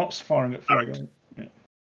Bath. They're not firing at Fly Guy. Yeah.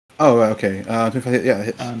 Oh, okay. 25 hit, yeah, it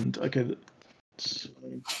hits. And okay,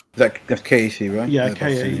 That's KAC, right? Yeah, That's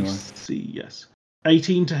anyway. KAC, yes.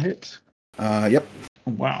 18 to hit. Yep.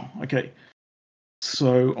 Oh, wow, okay.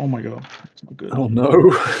 So, oh my god, that's not good. Oh no.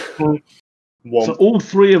 So all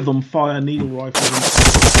three of them fire needle rifles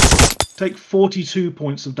and take 42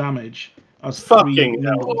 points of damage as Fucking three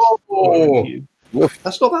needles hell. fire into you.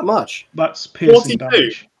 That's not that much. That's piercing 42?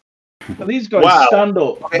 damage. But these guys Wow. stand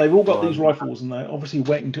up. They've all got these rifles, and they're obviously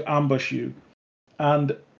waiting to ambush you.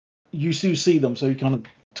 And you do see them, so you kind of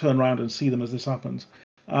turn around and see them as this happens.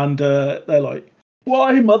 And they're like,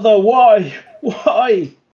 "Why, mother? Why?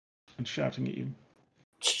 Why?" And shouting at you.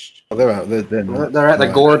 Oh, they're out. They're at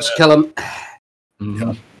the gourds. Kill them.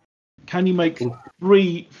 Mhm. Can you make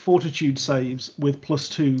 3 fortitude saves with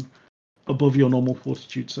 +2 above your normal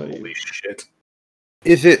fortitude save? Holy shit.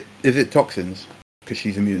 Is it toxins? Because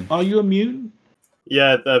she's immune. Are you immune?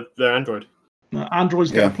 Yeah, they're android.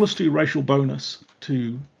 Androids get a +2 racial bonus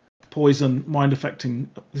to poison, mind affecting.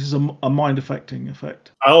 This is a mind affecting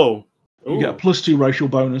effect. Oh. You get a +2 racial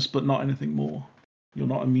bonus, but not anything more. You're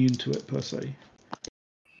not immune to it per se.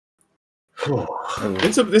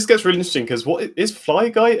 This gets really interesting because what is Fly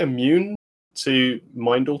Guy immune to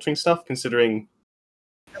mind altering stuff? Considering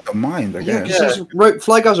A mind, I Yeah, guess. because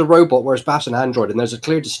Fly Guy's a robot, whereas Bass an android, and there's a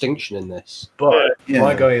clear distinction in this. But Yeah.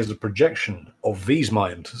 Fly Guy is a projection of V's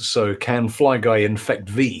mind, so can Fly Guy infect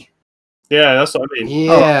V? yeah, that's what I mean.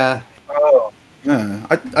 Yeah. Yeah,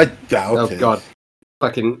 I doubt Oh it. god.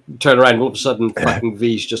 Fucking turn around, all of a sudden, fucking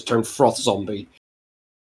V's just turned froth zombie.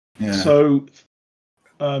 Yeah. So,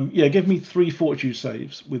 give me 3 fortitude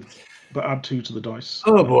saves but add 2 to the dice.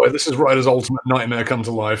 Oh boy, this is Ryder's ultimate nightmare come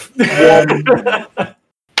to life.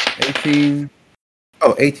 18.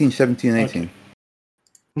 Oh, 18, 17, 18.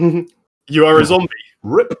 You are a zombie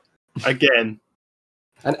Rip. again.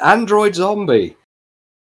 An android zombie.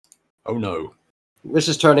 Oh no. This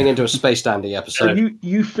is turning into a Space Dandy So episode.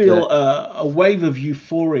 you feel a wave of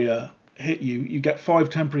euphoria hit you. You get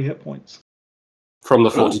 5 temporary hit points. From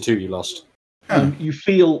the 42 you lost. You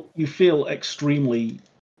feel extremely,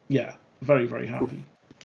 very, very happy.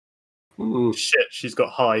 Shit, she's got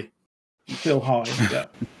high. You feel high, yeah.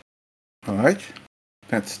 All right.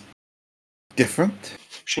 That's different.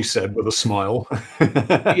 She said with a smile.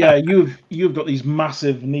 Yeah, you've got these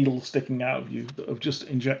massive needles sticking out of you that have just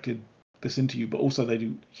injected this into you, but also they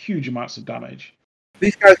do huge amounts of damage.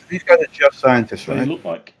 These guys are just scientists, They right? look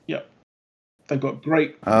like, they've got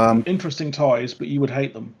great, interesting ties, but you would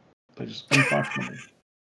hate them. They're just unfashionable.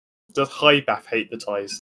 Does Hybath hate the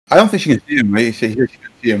ties? I don't think she can see him, right? She can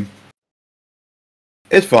see him.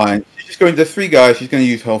 It's fine. She's just going to 3 guys. She's going to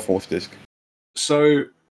use her force disc. So,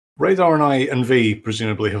 Radar and I and V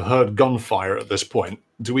presumably have heard gunfire at this point.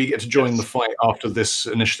 Do we get to join the fight after this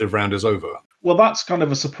initiative round is over? Well, that's kind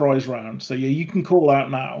of a surprise round. So you can call out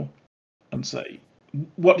now and say,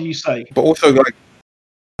 what do you say? But also, like,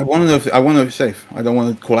 I want to know if it's safe. I don't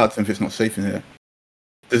want to call out to them if it's not safe in here.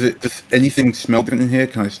 Does anything smell different in here?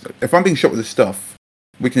 If I'm being shot with this stuff,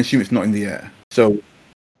 we can assume it's not in the air. So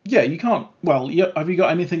Yeah, you can't. Well, have you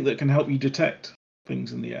got anything that can help you detect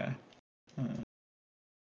things in the air? You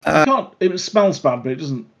can't. It smells bad, but it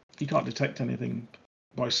doesn't. You can't detect anything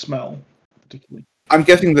by smell, particularly. I'm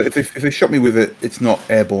guessing that if they shot me with it, it's not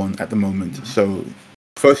airborne at the moment. So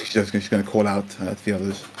first, she's just going to call out to the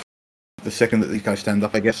others. The second that these guys stand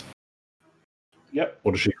up, I guess. Yep.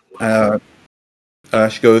 What does she?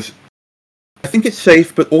 She goes, I think it's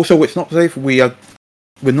safe, but also it's not safe. We're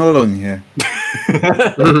not alone here.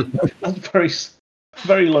 That's very,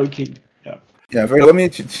 very low key. Yeah. Yeah, very. I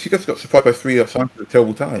mean, she just got surprised by 3 signs of a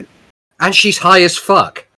terrible tide. And she's high as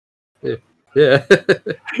fuck. Yeah.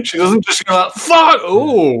 She doesn't just go out, fuck!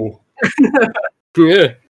 Oh!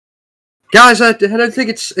 Yeah. Guys, I don't think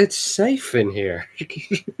it's safe in here.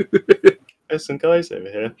 There's some guys over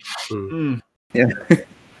here. Yeah.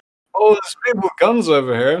 Oh, there's people with guns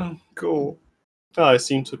over here. Cool. Oh, I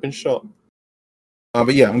seem to have been shot.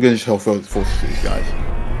 But yeah, I'm going to just hold forward forces to these guys.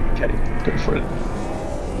 Okay, go for it.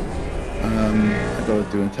 I got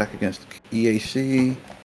to do an attack against EAC.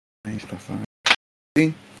 Range plus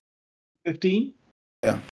 5. 15?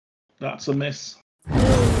 Yeah. That's a miss.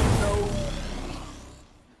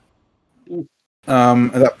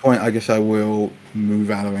 At that point, I guess I will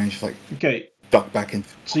move out of range, like Okay, duck back in.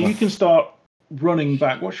 so you can start running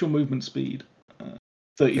back. What's your movement speed?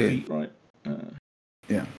 30 feet, right?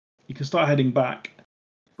 Yeah. You can start heading back,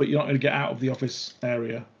 but you're not going to get out of the office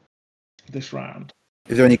area this round.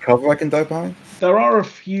 Is there any cover I can dive behind? There are a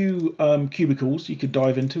few cubicles you could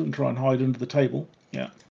dive into and try and hide under the table. Yeah.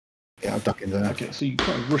 Yeah, I'll duck into that. Okay, so you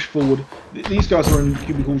kind of rush forward. These guys are in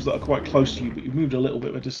cubicles that are quite close to you, but you've moved a little bit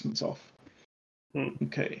of a distance off.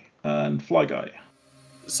 Okay, and Fly Guy.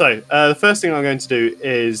 So, the first thing I'm going to do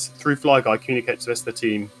is, through Fly Guy, communicate to the rest of the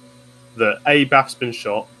team that A, Bath's been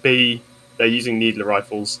shot, B, they're using needler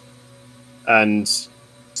rifles, and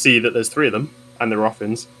C, that there's 3 of them, and they're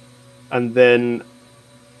Rothins. And then,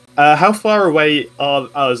 how far away are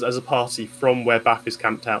us as a party from where Bath is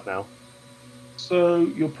camped out now? So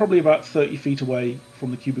you're probably about 30 feet away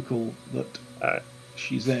from the cubicle that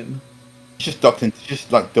she's in. Just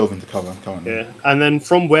like dove into cover currently. Yeah, and then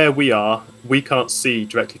from where we are, we can't see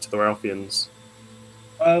directly to the Ralphians.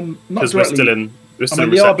 Not because we're still in. We're still in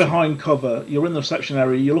they are reception. behind cover. You're in the reception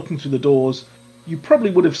area. You're looking through the doors. You probably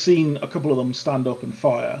would have seen a couple of them stand up and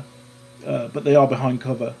fire, but they are behind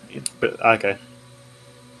cover. But, okay.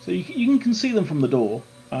 So you can see them from the door,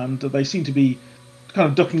 and they seem to be kind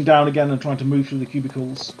of ducking down again and trying to move through the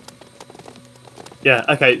cubicles. Yeah.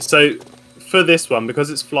 Okay. So for this one, because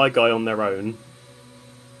it's Fly Guy on their own,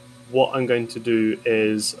 what I'm going to do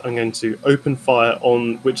is I'm going to open fire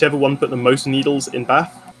on whichever one put the most needles in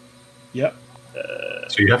Bath. Yep.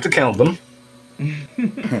 So you have to count them.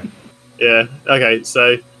 Yeah. Okay.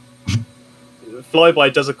 So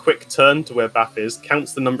Flyby does a quick turn to where Bath is,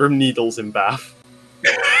 counts the number of needles in Bath.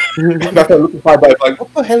 That's looking Flyby like,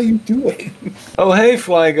 what the hell are you doing? Oh, hey,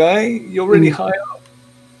 Fly Guy, you're really high up.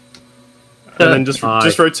 And then just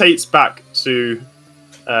rotates back to,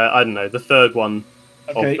 I don't know, the third one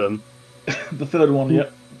Okay. of them. The third one,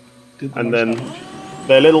 yep. Did the And most then damage.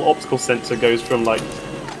 their little optical sensor goes from like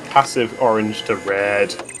passive orange to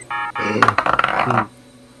red.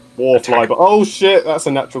 War Flyby. Oh shit, that's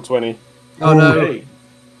a natural 20. Oh no. Okay.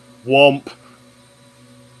 Womp.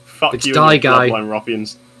 Fuck It's you Die and your Guy. Bloodline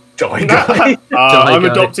ruffians. Die Guy. I'm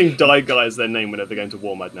Guy. adopting Die Guy as their name whenever they go into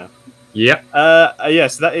war mode now. Yep.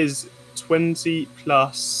 Yes, that is 20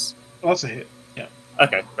 plus... That's a hit. Yeah.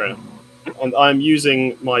 Okay, fair enough. And I'm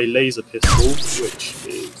using my laser pistol, which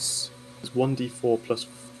is 1d4 plus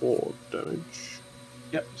 4 damage.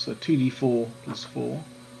 Yep. So 2d4 plus 4.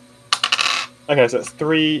 Okay, so that's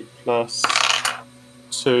 3 plus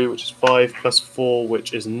 2, which is 5, plus 4,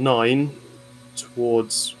 which is 9,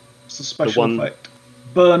 towards... It's a special one- effect.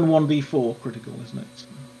 Burn 1d4 critical, isn't it?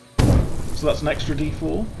 So that's an extra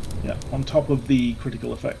d4. Yeah, on top of the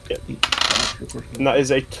critical effect. Yep. An extra critical And that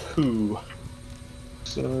is a 2.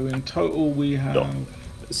 So in total we have... No.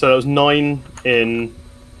 So that was 9 in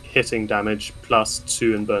hitting damage, plus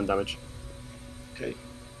 2 in burn damage. Okay.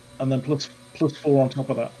 And then plus 4 on top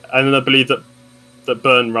of that. And then I believe that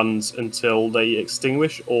burn runs until they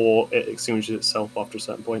extinguish, or it extinguishes itself after a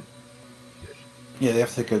certain point. Yeah, they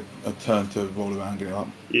have to take a turn to roll around and get it up.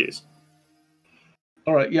 Yes.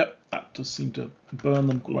 Alright, yep. That does seem to burn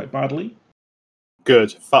them quite badly.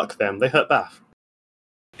 Good. Fuck them. They hurt Bath.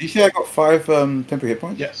 Did you say I got 5 temporary hit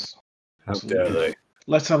points? Yes. How dare they?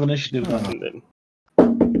 Let's have initiative then. And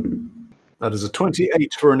then That is a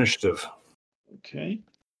 28 for initiative. Okay.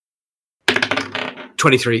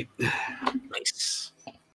 23. Nice.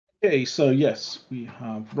 Okay, so yes, we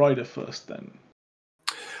have Ryder first then.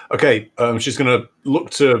 Okay, she's going to look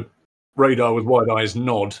to Radar with wide eyes,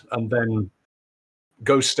 nod, and then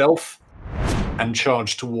go stealth and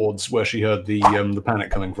charge towards where she heard the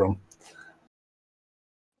panic coming from.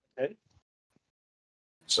 Okay.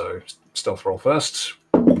 So stealth roll first.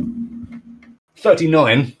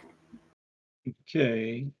 39.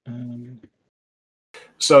 Okay.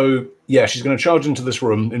 So yeah, she's going to charge into this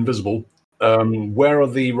room, invisible. Where are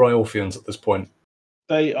the Ryolfians at this point?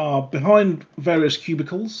 They are behind various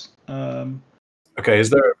cubicles. Okay, is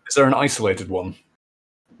there an isolated one?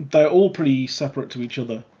 They're all pretty separate to each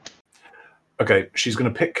other. Okay, she's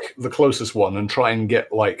going to pick the closest one and try and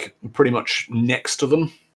get like pretty much next to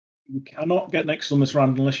them. You cannot get next to them this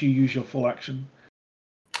round unless you use your full action.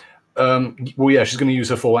 Well, yeah, she's going to use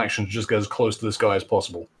her full action to just get as close to this guy as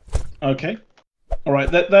possible. Okay. All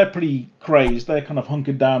right, they're pretty crazed. They're kind of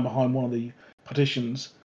hunkered down behind one of the partitions.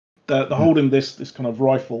 They're holding this kind of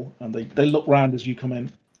rifle, and they look round as you come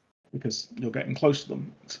in because you're getting close to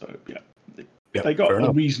them. So yeah, they got fair a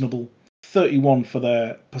enough. reasonable 31 for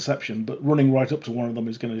their perception, but running right up to one of them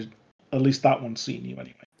is going to, at least that one's seen you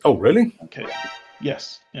anyway. Oh, really? Okay.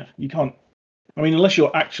 Yes. Yeah. You can't. I mean, unless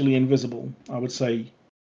you're actually invisible, I would say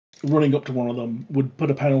running up to one of them would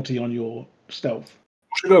put a penalty on your stealth.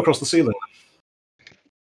 Should go across the ceiling.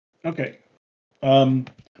 Okay.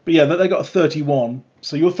 But yeah, they got a 31.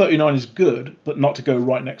 So your 39 is good, but not to go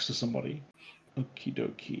right next to somebody. Okie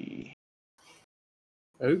dokie.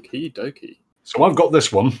 okie dokie. So I've got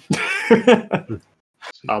this one.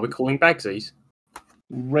 Are we calling Bagsies?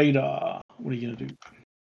 Radar. What are you going to do?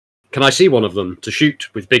 Can I see one of them to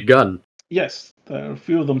shoot with big gun? Yes, There are a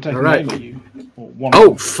few of them taking Alright. aim at you. Or one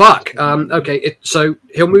Oh, of them. fuck! Okay, so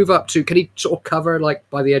he'll move up to... Can he sort of cover, like,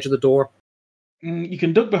 by the edge of the door? You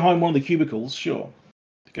can duck behind one of the cubicles, sure.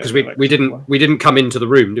 Because we didn't come into the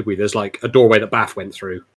room, did we? There's, like, a doorway that Bath went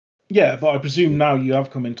through. Yeah, but I presume now you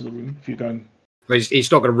have come into the room if you're going...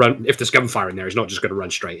 He's not going to run... If there's gunfire in there, he's not just going to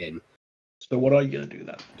run straight in. So what are you going to do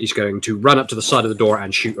then? He's going to run up to the side of the door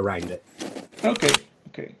and shoot around it. Okay.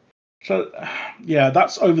 So, yeah,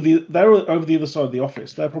 that's they're over the other side of the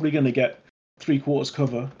office. They're probably going to get 3/4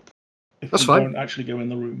 cover if That's you fine. don't actually go in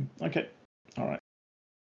the room. Okay. All right.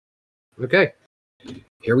 Okay.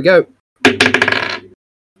 Here we go.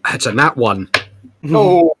 It's a nat 1.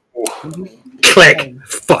 Oh, Click!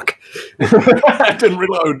 Fuck. I didn't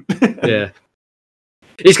reload. Yeah.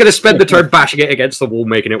 He's going to spend the turn bashing it against the wall,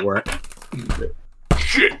 making it work.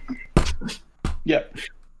 Shit. Yeah.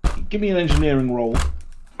 Give me an engineering roll.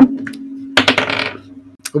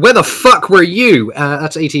 Where the fuck were you?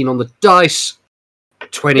 That's 18 on the dice.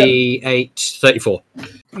 28, 34.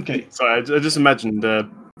 Okay. Sorry, I just imagined,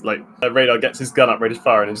 Radar gets his gun up, ready to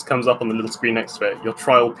fire, and it just comes up on the little screen next to it. Your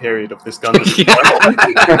trial period of this gun.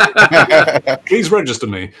 Please register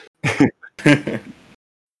me. It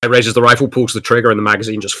raises the rifle, pulls the trigger, and the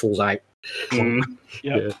magazine just falls out.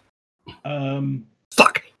 Yeah.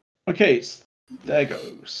 Fuck! Okay, there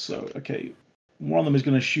goes. So, okay. One of them is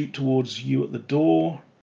going to shoot towards you at the door.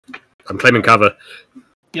 I'm claiming cover.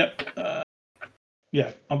 Yep.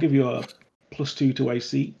 Yeah, I'll give you a +2 to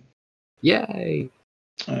AC. Yay!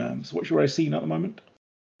 So what's your AC at the moment?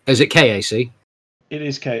 Is it KAC? It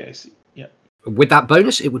is KAC. Yeah. With that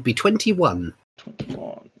bonus, it would be 21.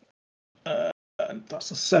 21. And that's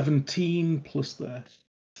a 17 plus the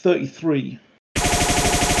 33.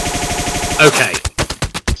 Okay.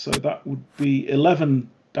 So that would be 11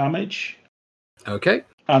 damage. Okay.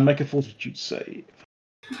 And make a fortitude save.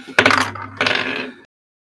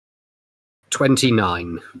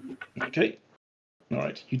 29. Okay.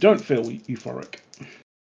 Alright. You don't feel euphoric.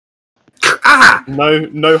 Ah!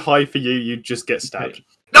 No high for you, you just get stabbed. Okay.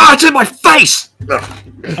 Ah, it's in my face!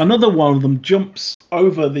 Another one of them jumps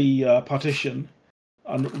over the partition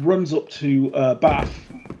and runs up to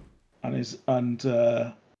Bath and says,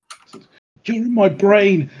 "You're in my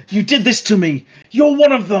brain. You did this to me. You're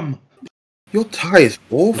one of them." Your tie is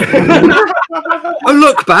awful. Oh,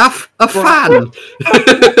 look, Bath! A fan!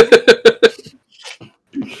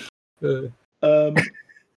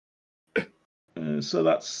 So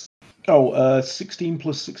that's 16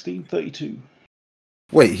 plus 16, 32.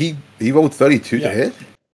 Wait, he rolled 32 to hit?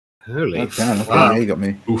 Holy Oh, damn, wow. he got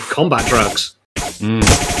me. Combat drugs.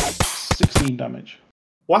 16 damage.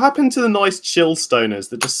 What happened to the nice chill stoners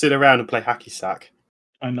that just sit around and play hacky sack?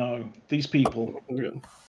 I know. These people.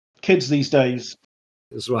 Kids these days.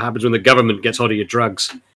 This is what happens when the government gets hold of your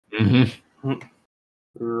drugs. Mm-hmm.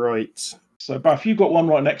 Right. So, Bath, you've got one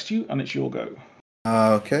right next to you, and it's your go.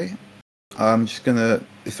 Okay. I'm just gonna...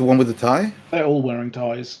 It's the one with the tie? They're all wearing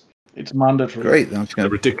ties. It's mandatory. Great, then I'm just gonna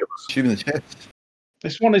Ridiculous. shoot him in the chest.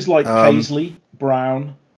 This one is like paisley,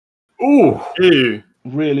 brown. Ooh. Ew.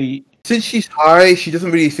 Really... Since she's high, she doesn't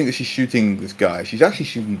really think that she's shooting this guy. She's actually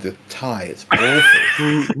shooting the tie. It's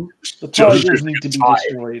awful. The tie does need to be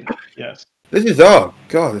destroyed. Yes. This is... Oh,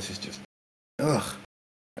 God, this is just... Ugh.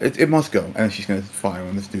 It must go. And she's going to fire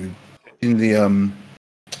on this dude. In the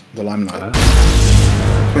limelight.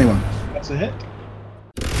 21. That's a hit.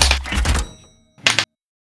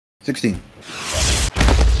 16.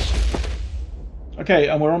 Okay,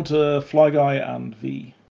 and we're on to Fly Guy and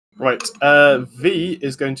V. Right. V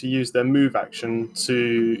is going to use their move action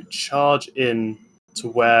to charge in to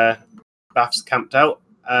where Bath's camped out,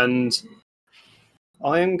 and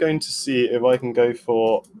I am going to see if I can go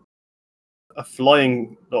for a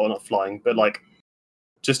flying, not flying, but like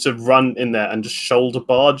just to run in there and just shoulder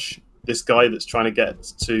barge this guy that's trying to get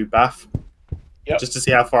to Bath. Yep. Just to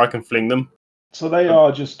see how far I can fling them. So they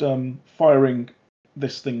are just firing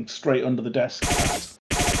this thing straight under the desk.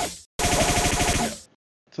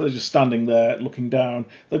 So they're just standing there looking down.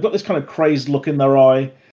 They've got this kind of crazed look in their eye,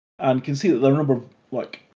 and you can see that there are a number of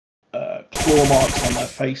claw marks on their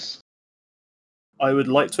face. I would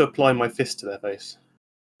like to apply my fist to their face.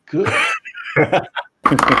 Good.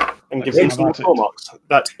 And give them some claw marks.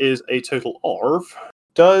 That is a total of...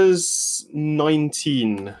 Does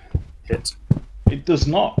 19 hit? It does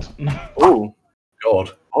not. Oh.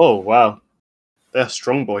 God. Oh, wow. They're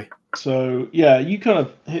strong, boy. So, yeah, you kind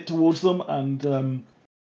of hit towards them, and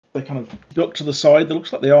they kind of duck to the side. It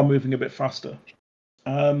looks like they are moving a bit faster.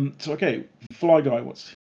 So, okay, Fly Guy,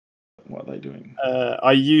 what are they doing?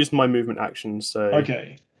 I used my movement action, so...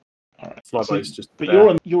 Okay. All right. Flybo's just. But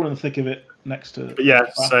there. you're in the thick of it next to. But yeah.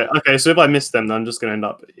 Bath. So if I miss them, then I'm just going to end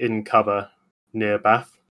up in cover near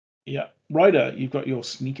Bath. Yeah, Ryder, you've got your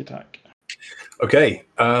sneak attack. Okay,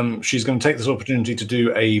 she's going to take this opportunity to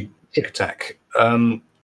do a pick attack.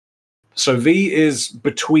 So V is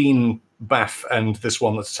between Bath and this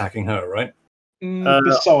one that's attacking her, right?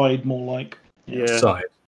 Beside, more like. Yeah. Side.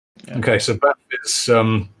 Yeah. Okay, so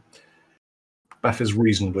Bath is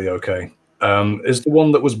reasonably okay. Is the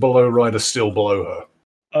one that was below Ryder still below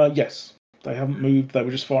her? Yes, they haven't moved. They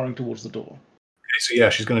were just firing towards the door. Okay, so yeah,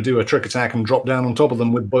 she's going to do a trick attack and drop down on top of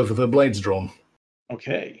them with both of her blades drawn.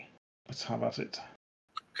 Okay, let's have at it.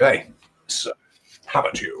 Okay, so how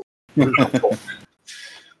about you?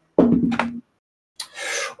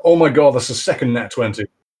 Oh my god, that's a second nat 20.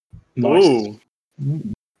 Nice. Ooh.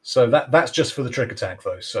 So that's just for the trick attack,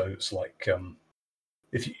 though. So it's like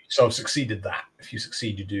so I've succeeded that. If you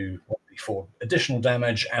succeed, you do 1d4 additional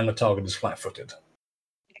damage, and the target is flat-footed.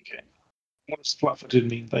 Okay. What does flat-footed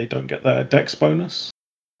mean? They don't get their dex bonus?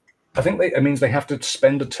 I think it means they have to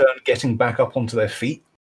spend a turn getting back up onto their feet.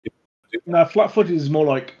 No, flat-footed is more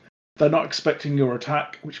like they're not expecting your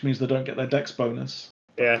attack, which means they don't get their dex bonus.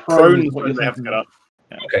 Yeah, Prone prone is what is you're when they have to thinking. get up.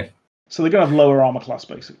 Yeah. Okay. So they're going to have lower armor class,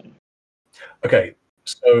 basically. Okay,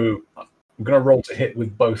 so I'm going to roll to hit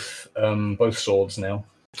with both swords now.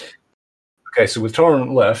 Okay, so with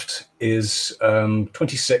Torrent left is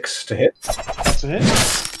 26 to hit. That's a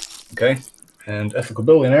hit. Okay, and Ethical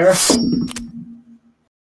Billionaire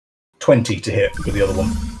 20 to hit with the other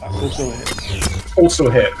one. That's also a hit. Also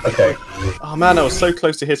a hit. Okay. Oh man, I was so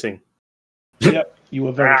close to hitting. Yep, you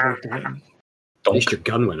were very close to hitting. At least your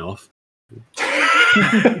gun went off.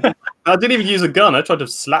 I didn't even use a gun. I tried to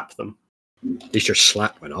slap them. At least your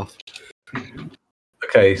slap went off.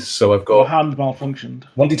 Okay, so I've Your got hand malfunctioned.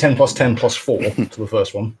 1d10 plus 10 plus 4 to the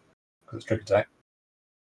first one, because it's trick attack.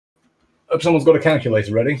 Hope someone's got a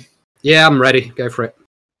calculator ready. Yeah, I'm ready. Go for it.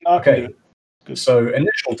 No, I can Okay. do it. Good. So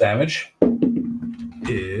initial damage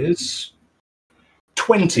is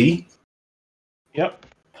 20 Yep.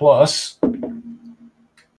 plus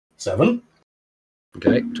 7,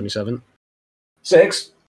 Okay, 27,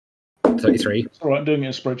 6, 33. It's alright, I'm doing it in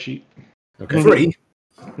a spreadsheet. Okay. 3,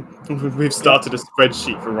 We've started a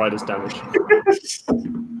spreadsheet for Ryder's damage.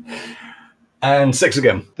 and 6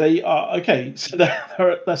 again. They are okay, so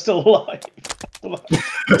they're still alive.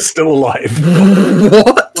 They're still alive.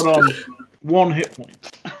 What? But on 1 hit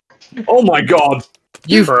point. Oh my god!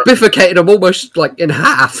 You've bifurcated them almost like in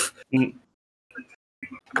half. I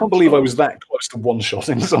can't believe I was that close to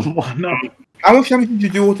one-shotting someone. No. How much damage did you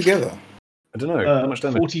do altogether? I don't know. How much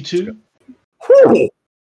damage? 42. Whew.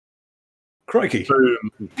 Crikey.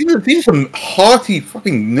 These are some hearty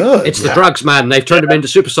fucking nerds. It's the drugs, man. They've turned them into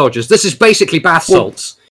super soldiers. This is basically bath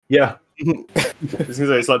salts. Yeah.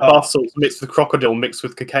 It's like bath salts mixed with crocodile mixed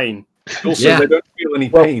with cocaine. Also, Yeah. they don't feel any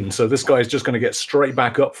pain, so this guy's just going to get straight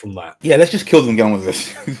back up from that. Yeah, let's just kill them and get on with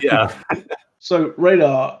this. Yeah. So,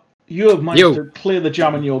 Radar, you have managed to clear the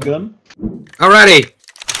jam in your gun. Alrighty.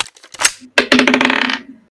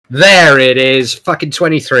 There it is. Fucking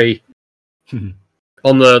 23.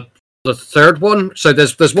 On the third one. So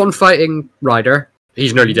there's one fighting Ryder.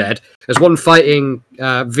 He's nearly dead. There's one fighting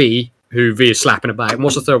V, who V is slapping about. And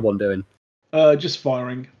what's the third one doing? Just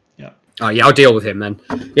firing. Yeah. Oh, yeah, I'll deal with him then.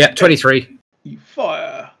 Yeah, 23. You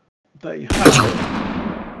fire. They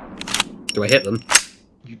have. Do I hit them?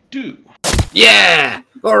 You do. Yeah!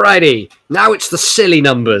 Alrighty. Now it's the silly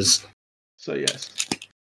numbers. So, yes.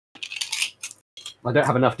 I don't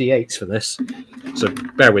have enough d8s for this, so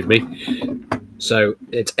bear with me. So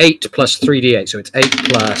it's 8 plus 3d8, so it's 8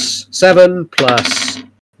 plus 7 plus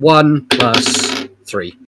 1 plus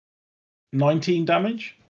 3. 19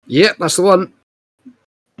 damage. Yep, that's the one.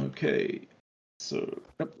 Okay. So,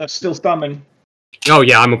 yep, that's still standing. Oh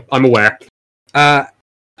yeah, I'm aware. And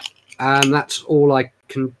that's all I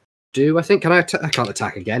can do, I think. Can I can't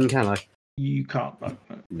attack again, can I? You can't. No.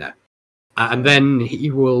 No. And then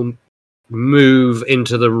he will move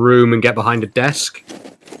into the room and get behind a desk.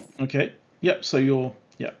 Okay. Yep. So you're.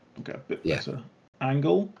 Yeah. Okay. A bit Yeah. better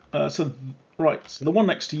angle. So right. So the one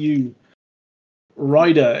next to you,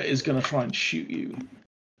 Ryder, is going to try and shoot you.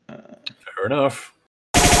 Fair enough.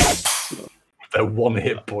 Their one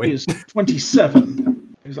hit point. Is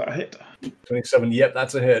 27. Is that a hit? 27. Yep,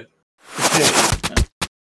 that's a hit.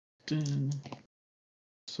 Okay.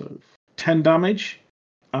 So 10 damage,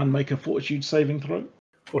 and make a fortitude saving throw.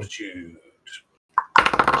 Fortitude.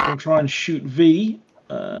 So try and shoot V.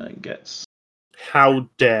 Gets How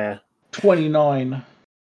dare. 29.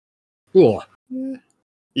 Oh.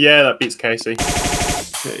 Yeah, that beats Casey.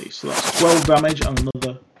 Okay, so that's 12 damage and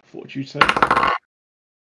another fortitude save.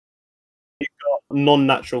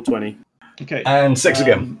 non-natural 20. Okay. And 6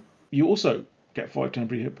 again. You also get 5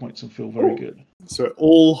 temporary hit points and feel very good. So we're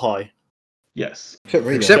all high. Yes.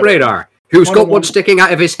 Except Radar, who's got one sticking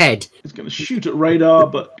out of his head. He's going to shoot at Radar,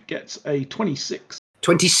 but gets a 26.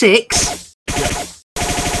 26?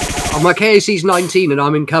 Oh, my KAC's 19 and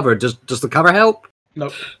I'm in cover. Does the cover help?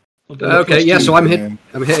 Nope. Okay, yeah, so I'm hit.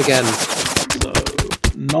 I'm hit again.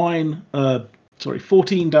 So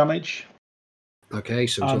 14 damage. Okay,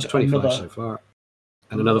 so And it's 25 another- so far.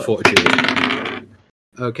 And another fortitude.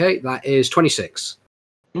 Okay, that is 26.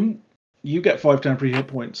 You get 5 temporary hit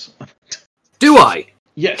points. Do I?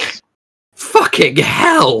 Yes. Fucking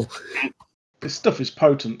hell! This stuff is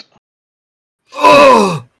potent.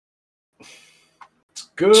 Oh!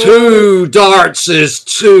 Good. 2 darts is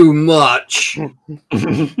too much.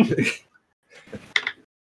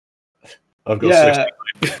 I've got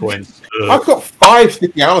 60 points. I've got 5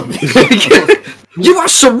 sticking out of me. You are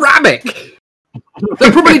ceramic!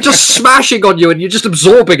 They're probably just smashing on you and you're just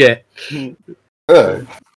absorbing it. So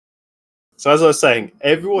as I was saying,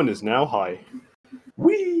 everyone is now high.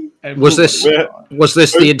 Was this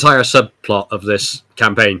the entire subplot of this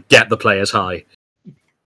campaign? Get the players high.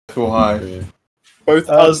 So high. Both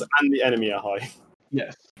us and the enemy are high.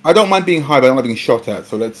 Yes. I don't mind being high, but I don't like being shot at.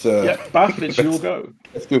 So let's. Bath, it's your go.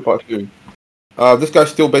 Let's do part 2. This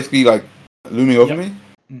guy's still basically like looming over me.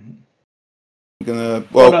 Mm-hmm. I'm gonna.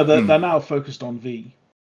 Well, they're now focused on V.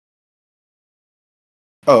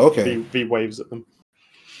 Oh, okay. V waves at them.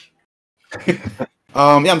 Yeah,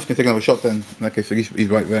 I'm just gonna take another shot then. In that case, so he's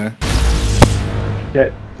right there.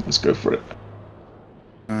 Okay, let's go for it.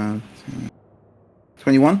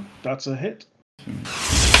 21. That's a hit.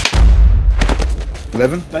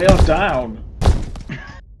 11. They are down.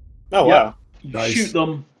 Oh wow! You Nice. shoot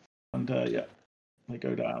them, and they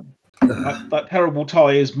go down. That terrible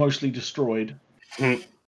tie is mostly destroyed.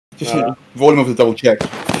 Just roll him over the double check.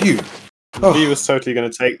 Phew. He was totally going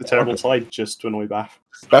to take the terrible side just to annoy Bath.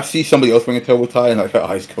 I see somebody else wearing a terrible tie, and like her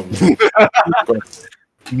eyes come.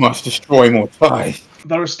 You must destroy more ties.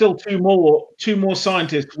 There are still two more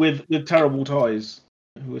scientists with terrible ties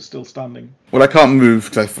who are still standing. Well, I can't move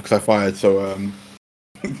because I fired, so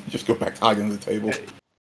just go back to hiding on the table.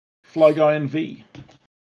 Fly Guy and V.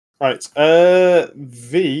 Right.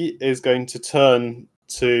 V is going to turn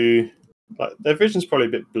to their vision's probably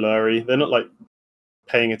a bit blurry. They're not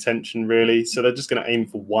paying attention really, so they're just going to aim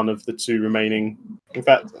for one of the 2 remaining. In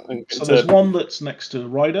fact, so there's one that's next to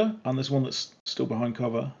Ryder, and there's one that's still behind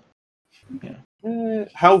cover. Yeah.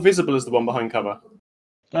 How visible is the one behind cover?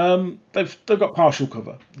 They've got partial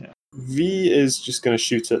cover. Yeah. V is just going to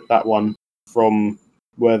shoot at that one from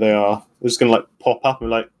where they are. They're just going to pop up and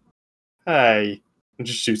be like, "Hey," and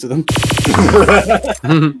just shoot at them.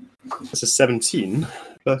 That's a 17.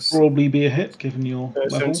 Plus probably be a hit given your level.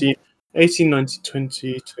 17. 18, 19,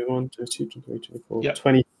 20, 21, 22, 23, 24, Yep.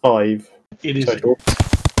 25. It is. Total.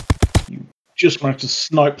 You just managed to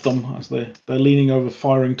snipe them as they're leaning over,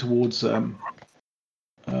 firing towards. That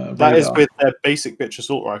Radar. is with their basic bitch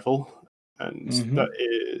assault rifle, and Mhm. that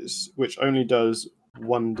is which only does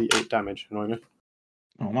 1d8 damage. Annoyingly,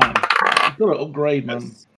 Oh man, you've got to upgrade,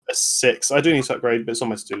 man. a 6. I do need to upgrade, but it's on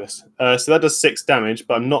my to-do list. So that does 6 damage,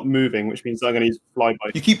 but I'm not moving, which means I'm going to use flyby.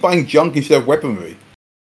 You keep buying junk instead of weaponry.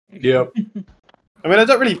 Yep. I mean, I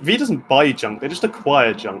don't really. V doesn't buy junk; they just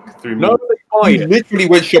acquire junk through. No, they buy You it. literally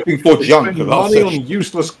went shopping for They junk. spend last money session. on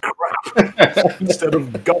useless crap instead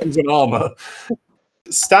of guns and armor.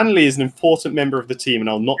 Stanley is an important member of the team, and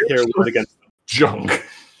I'll not hear a word against them. Junk.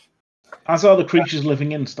 As are the creatures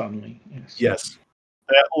living in Stanley. Yes. Yes.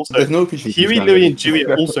 They're also There's no appreciation Huey, for Louie, Stanley. and Dewey are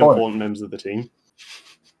That's the also point. important members of the team.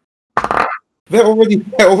 They're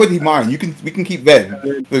already mine. We can keep them.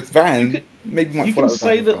 The van maybe might You fall can out of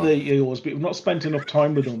say the that car. they're yours, but you've not spent enough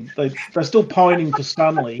time with them. They're still pining for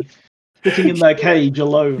Stanley, sitting in their cage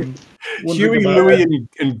alone. wondering Huey, about- Louie,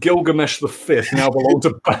 and Gilgamesh the Fifth now belong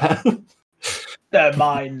to Ban. They're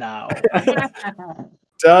mine now.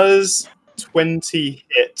 Does 20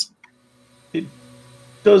 hit?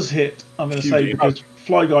 Does hit, I'm going to say, Huge. because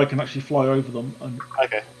Fly Guy can actually fly over them and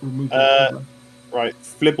Okay. remove them. Right.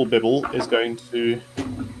 Flibble Bibble is going to.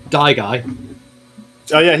 Die guy.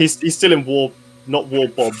 Oh yeah, he's still in war. Not war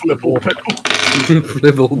Bob. Flibble.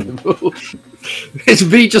 Is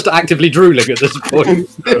V just actively drooling at this point?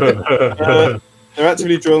 They're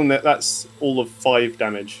actively drilling that. That's all of 5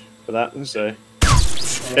 damage for that. So.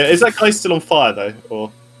 Is that guy still on fire though,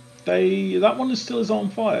 or? That one still is on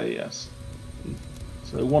fire, yes.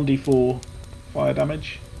 So 1d4 fire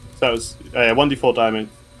damage. So that was 1d4 damage.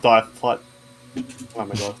 Oh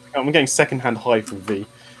my god! I'm getting second-hand high from V.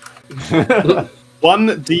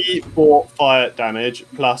 1d4 fire damage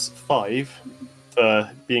plus 5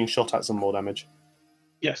 for being shot at some more damage.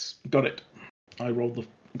 Yes, got it. I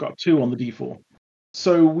got 2 on the d4.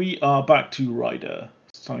 So we are back to Ryder,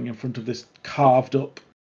 standing in front of this carved up.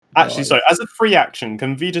 Actually, sorry, as a free action,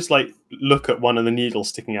 can V just look at one of the needles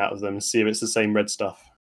sticking out of them and see if it's the same red stuff?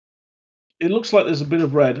 It looks like there's a bit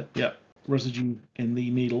of red, residue in the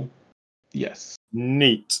needle. Yes.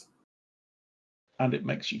 Neat. And it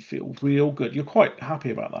makes you feel real good. You're quite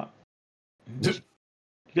happy about that. You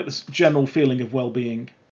get this general feeling of well-being.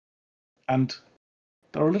 And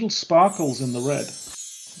there are little sparkles in the red.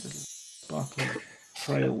 Little sparkling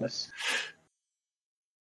trails.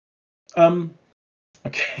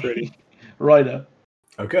 Okay. Pretty. Ryder.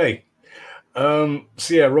 Okay. So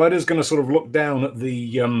yeah, Ryder's going to sort of look down at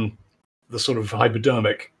the sort of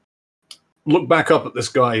hypodermic, look back up at this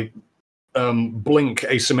guy, blink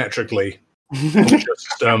asymmetrically,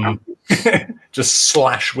 and just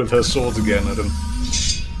slash with her swords again at him.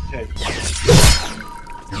 Okay.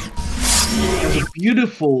 There's a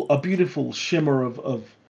beautiful shimmer of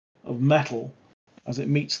metal as it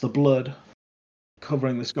meets the blood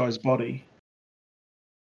covering this guy's body.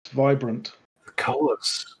 It's vibrant. The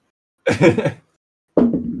colours.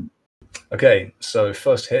 Okay, so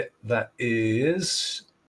first hit, that is...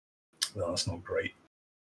 No, that's not great.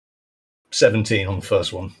 17 on the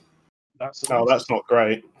first one. That's not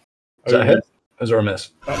great. Is that a hit? Is there a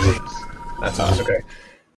miss? That's nice, okay.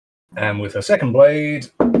 And with her second blade,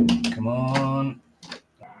 come on.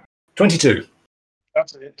 22.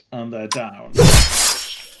 That's it, and they're down.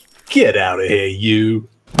 Get out of here, you.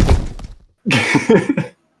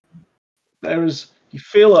 You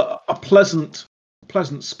feel a pleasant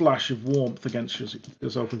splash of warmth against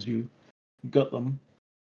yourself as you gut them.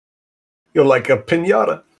 You're like a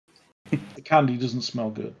pinata. The candy doesn't smell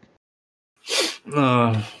good.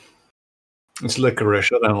 It's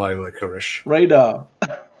licorice. I don't like licorice. Radar.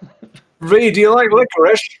 V, do you like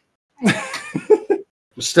licorice?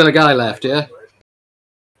 There's still a guy left, yeah?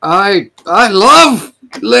 I love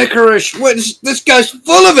licorice. This guy's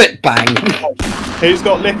full of it. Bang. Who's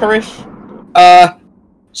got licorice?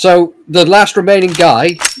 So the last remaining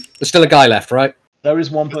guy, there's still a guy left, right? There is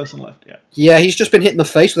one person left, yeah. Yeah, he's just been hit in the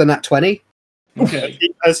face with a nat 20. Okay.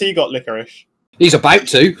 Has he got licorice? He's about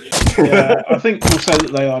to. Yeah, I think we'll say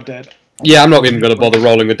that they are dead. Yeah, I'm not even going to bother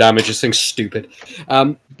rolling the damage. This thing's stupid.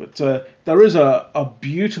 But there is a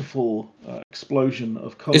beautiful explosion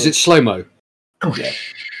of colour. Is it slow-mo? Yeah.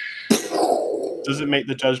 Does it make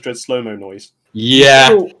the Judge Dredd slow-mo noise?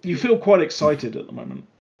 Yeah. You feel quite excited at the moment.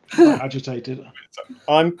 Agitated.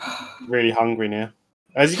 I'm really hungry now.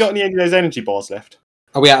 Has he got any of those energy bars left?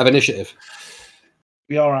 Are we out of initiative?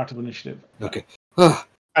 We are out of initiative. Okay.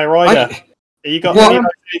 Hey, Ryder, have you got any of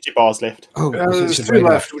those energy bars left? Oh, there's 2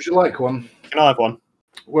 left. Would you like one? Can I have one?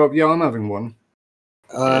 Well, yeah, I'm having one.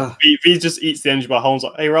 V just eats the energy bar whole and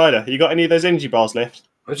like, hey, Ryder, you got any of those energy bars left?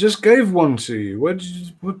 I just gave one to you. Where'd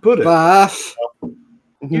you put it? Bath.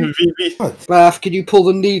 Bath, can you pull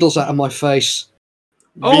the needles out of my face?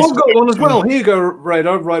 Oh, I've got one as well. Here you go,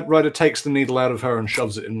 Radar. Ryder takes the needle out of her and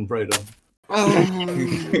shoves it in Radar.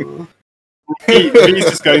 He's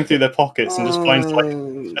just going through their pockets and just finds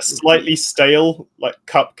a slightly stale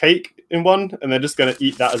cupcake in one, and they're just going to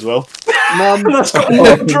eat that as well. Mum, that's got a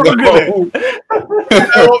lot of drug in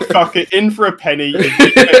it. Fuck it, in for a penny, as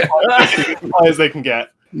high as they can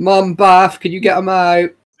get. Mum, Bath, can you get them out?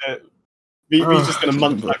 He's just going to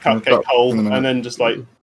munch that cupcake whole, and then just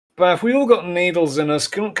Bath, we all got needles in us.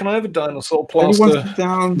 Can I have a dinosaur plaster? Anyone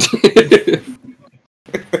down?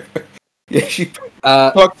 Yeah, she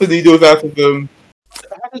Uh, plucked the needles out of them.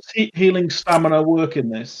 How does healing stamina work in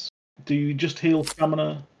this? Do you just heal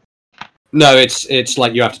stamina? No, it's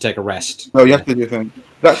like you have to take a rest. No, you have to do things.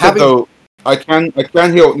 That said, though, I can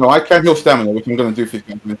heal. No, I can heal stamina, which I'm going to do for you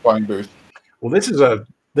in Flying Boost. Well, this is a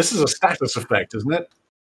status effect, isn't it?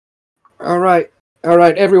 All right,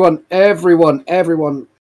 everyone.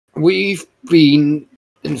 We've been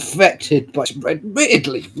infected by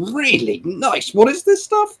really nice. What is this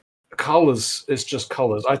stuff? Colours. It's just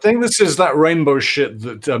colours. I think this is that rainbow shit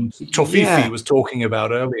that Tofifi was talking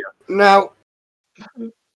about earlier. Now,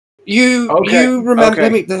 you remember?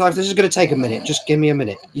 Okay. This is going to take a minute. Just give me a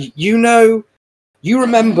minute. You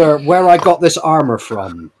remember where I got this armor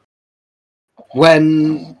from?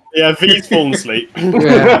 When? Yeah, V's fallen asleep.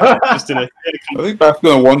 Yeah. Just in a I think Beth's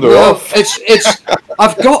going to wander off. It's.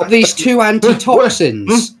 I've got these 2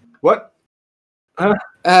 antitoxins. What?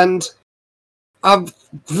 And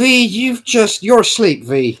V, you're asleep.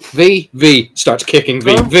 V starts kicking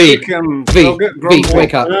V. V,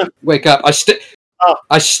 wake up. I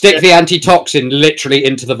stick the antitoxin literally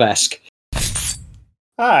into the Vesk.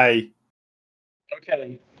 Hi.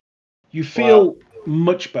 Okay. You feel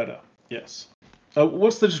much better. Yes.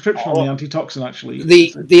 What's the description on the antitoxin actually?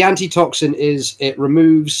 The antitoxin is it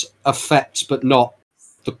removes effects but not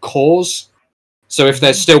the cause. So if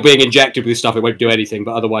they're still being injected with stuff, it won't do anything.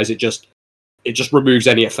 But otherwise, it just removes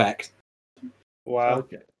any effect. Wow.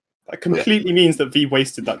 Okay. That completely means that V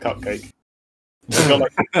wasted that cupcake. They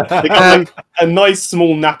got a nice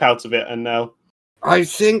small nap out of it, and now I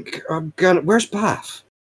think I'm gonna. Where's Bath?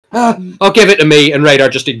 I'll give it to me, and Radar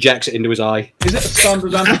just injects it into his eye. Is it a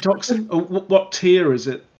standard antitoxin? Or what tier is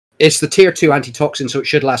it? It's the tier 2 antitoxin, so it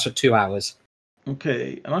should last for 2 hours.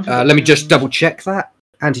 Okay. Let me just double check that.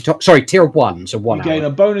 Sorry, tier 1, so 1 you hour. gain a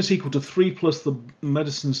bonus equal to 3 plus the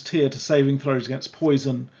medicine's tier to saving throws against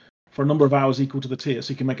poison for a number of hours equal to the tier.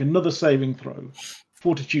 So you can make another saving throw,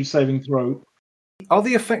 fortitude saving throw. Are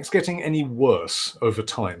the effects getting any worse over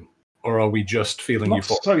time, or are we just feeling Not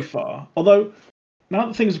euphoric? so far. Although now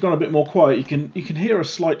that things have gone a bit more quiet, you can hear a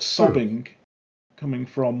slight sobbing coming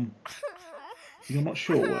from. You're not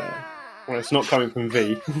sure where. Well, it's not coming from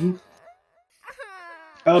V.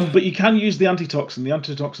 But you can use the antitoxin. The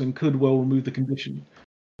antitoxin could well remove the condition.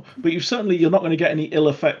 But you're not going to get any ill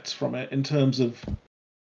effects from it in terms of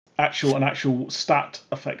actual stat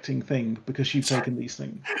affecting thing because you've taken these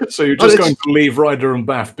things. So you're just going to leave Ryder and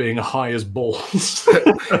Bath being high as balls.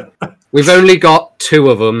 We've only got 2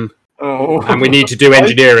 of them, and we need to do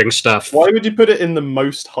engineering stuff. Why would you put it in the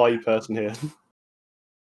most high person here?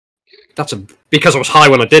 Because I was high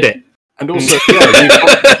when I did it. And also,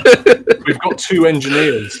 we've got 2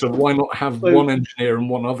 engineers, so why not have one engineer and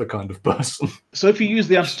one other kind of person? So if you use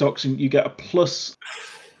the antitoxin, you get a plus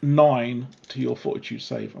 9 to your fortitude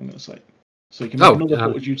save, I'm going to say. So you can make another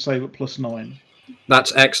fortitude save at plus 9.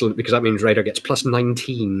 That's excellent, because that means Radar gets plus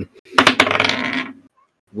 19,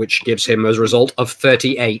 which gives him as a result of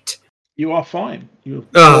 38. You are fine. You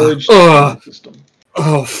have the system.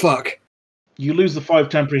 Oh, fuck. You lose the 5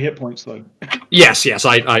 temporary hit points, though. Yes,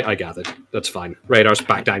 I gathered. That's fine. Radar's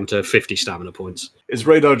back down to 50 stamina points. Is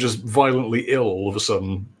Radar just violently ill all of a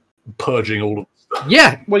sudden, purging all of the stuff?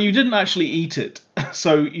 Yeah. Well, you didn't actually eat it,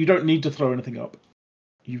 so you don't need to throw anything up.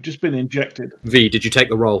 You've just been injected. V, did you take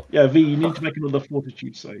the roll? Yeah, V, you need to make another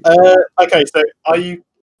fortitude save. Okay, so are you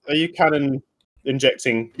cannon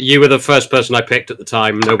injecting? You were the first person I picked at the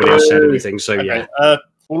time. Nobody else said anything, so okay. yeah.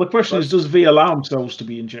 Well, the question is, does V allow themselves to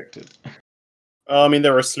be injected? I mean,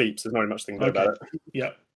 they're asleep, so there's not really much thing to do about it. Yeah.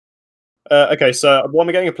 Okay, so what am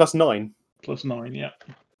I getting? A plus 9? Plus 9, yeah.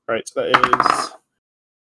 Right, so that is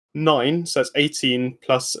 9, so that's 18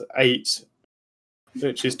 plus 8,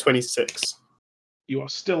 which is 26. You are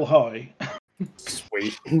still high.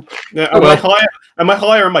 Sweet. Now, am I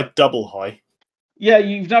higher or am I double high? Yeah,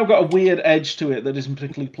 you've now got a weird edge to it that isn't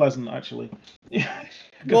particularly pleasant, actually.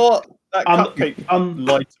 What? That cupcake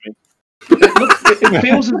lied to me. It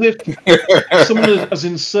feels as if someone has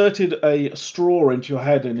inserted a straw into your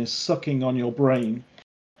head and is sucking on your brain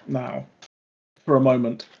now for a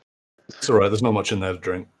moment. It's all right. There's not much in there to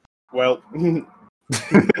drink. Well, lacking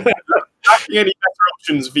any better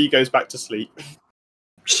options, V goes back to sleep.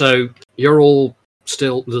 So you're all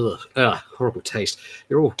still horrible taste.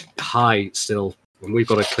 You're all high still, and we've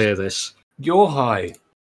got to clear this. You're high.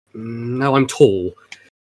 No, I'm tall.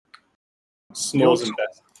 Snores and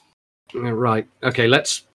death. Right. Okay.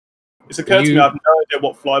 Let's. It's occurred to me I have no idea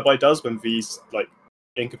what Flyby does when V's like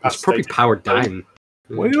incapacitated. It's probably powered down.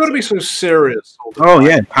 Well, you got to be so serious. Oh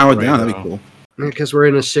yeah, powered down. That'd be cool. Because we're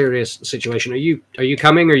in a serious situation. Are you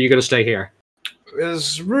coming, or are you going to stay here?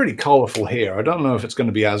 It's really colourful here. I don't know if it's going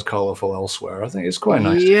to be as colourful elsewhere. I think it's quite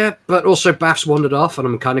nice. Yeah, but also Bath's wandered off, and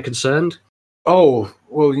I'm kind of concerned. Oh,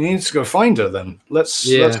 well, you need to go find her then. Let's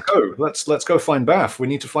go. Let's go find Bath. We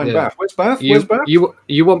need to find Bath. Where's Bath? Where's Bath?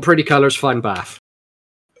 You want pretty colours? Find Bath.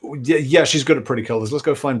 Yeah, she's good at pretty colours. Let's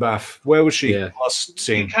go find Bath. Where was she? Yeah. Last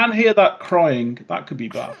scene. You can hear that crying. That could be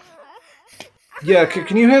Bath. Yeah,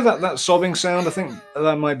 can you hear that sobbing sound? I think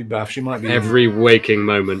that might be Bath. She might be every waking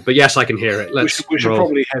moment. But yes, I can hear it. We should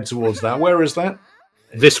probably head towards that. Where is that?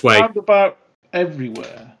 This way. Round about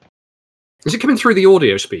everywhere. Is it coming through the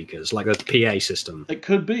audio speakers, like the PA system? It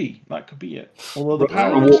could be. That could be it. Although the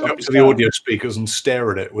power I'll walk up to the audio speakers and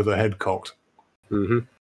stare at it with a head cocked. Mm-hmm.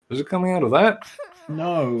 Is it coming out of that?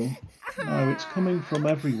 No, it's coming from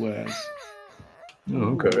everywhere.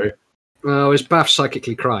 Oh, okay. Oh, is Bath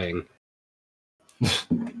psychically crying?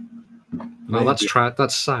 Oh,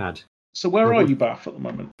 that's sad. So where are you, Bath, at the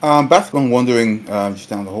moment? Bath's gone wandering just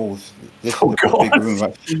down the halls. This is a big room.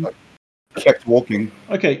 Like, kept walking.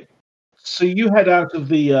 Okay, so you head out of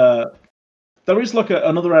the. There is like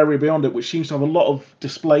another area beyond it, which seems to have a lot of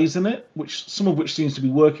displays in it, some of which seems to be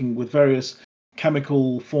working with various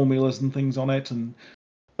chemical formulas and things on it, and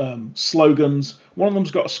slogans. One of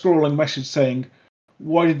them's got a scrolling message saying,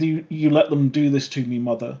 "Why did you let them do this to me,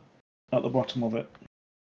 mother?" at the bottom of it.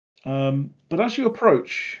 But as you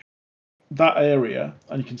approach that area,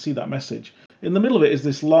 and you can see that message, in the middle of it is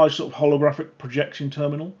this large sort of holographic projection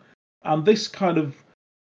terminal, and this kind of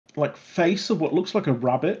like face of what looks like a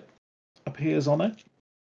rabbit appears on it.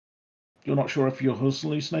 You're not sure if you're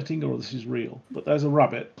hallucinating or this is real, but there's a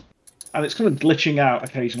rabbit, and it's kind of glitching out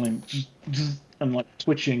occasionally and like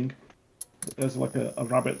twitching. There's like a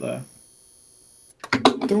rabbit there.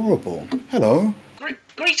 Adorable. Hello.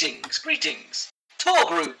 Greetings. Tour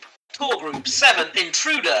group 7,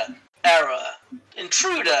 intruder, error.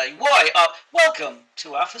 Intruder, why? Welcome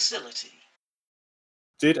to our facility.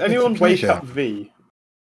 Did anyone wake up V?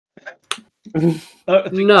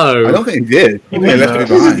 No. I don't think he did. I think he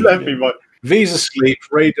left me behind. V's asleep.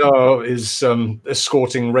 Radar is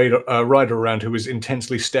escorting Ryder around, who is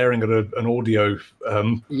intensely staring at an audio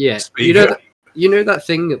speaker. You know that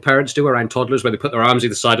thing that parents do around toddlers where they put their arms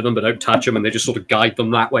either side of them but don't touch them and they just sort of guide them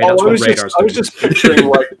that way? That's what Radar's doing. I was just picturing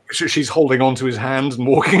like she's holding onto his hand and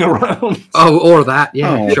walking around. Oh, or that,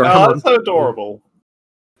 yeah. Oh, sure. That's so adorable.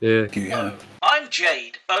 Yeah. I'm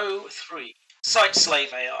Jade 03, Site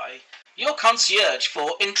Slave AI. Your concierge for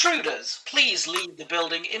intruders. Please leave the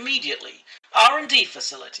building immediately. R&D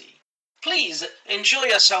facility. Please enjoy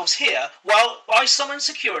yourselves here while I summon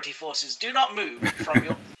security forces. Do not move from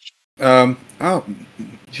your...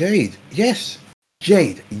 Jade. Yes.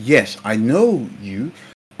 Jade. Yes, I know you.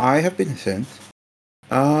 I have been sent.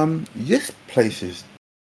 This place is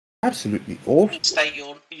absolutely awful. State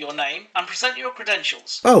your name and present your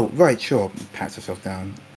credentials. Oh, right, sure. Pats herself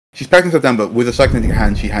down. She's patting herself down, but with a cycling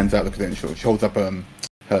hand, she hands out the credentials. She holds up her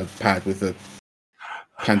pad with the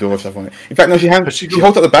Pandora stuff on it. In fact, no, she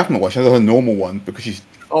holds up the Baphomet one. She has her normal one because she's...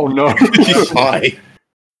 Oh, no. She's high.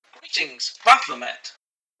 Greetings, Baphomet.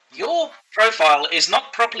 Your profile is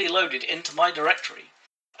not properly loaded into my directory.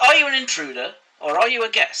 Are you an intruder, or are you a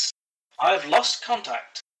guest? I have lost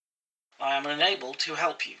contact. I am unable to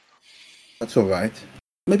help you. That's all right.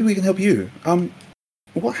 Maybe we can help you.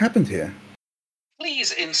 What happened here?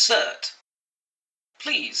 Please insert.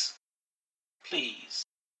 Please.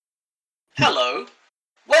 Hello.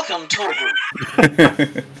 Welcome, tour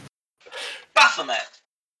group. Baphomet.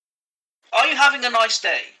 Are you having a nice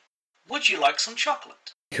day? Would you like some chocolate?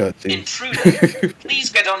 Curtsy. Intruder, please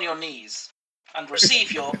get on your knees and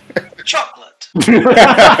receive your chocolate.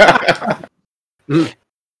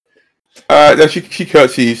 She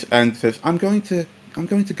curtsies and says, "I'm going to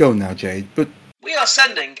go now, Jade. But we are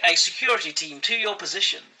sending a security team to your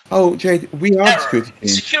position." Oh, Jade, we are security team.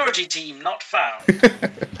 Security team not found.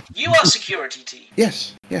 You are security team.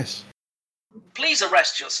 Yes. Please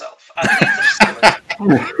arrest yourself and leave the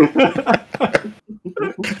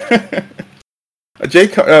facility.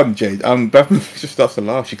 Jade, Beth just starts to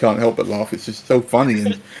laugh. She can't help but laugh. It's just so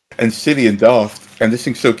funny and silly and daft. And this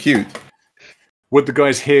thing's so cute. Would the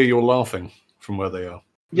guys hear you're laughing from where they are?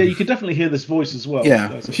 Yeah, you can definitely hear this voice as well.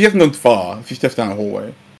 Yeah, she hasn't gone far. She steps down the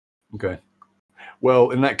hallway. Okay.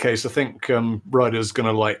 Well, in that case, I think Ryder's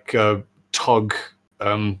going to tug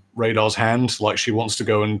Radar's hand, like she wants to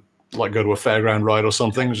go and go to a fairground ride or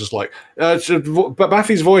something. It's just like,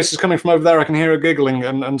 Baffy's voice is coming from over there. I can hear her giggling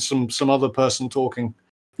and some other person talking.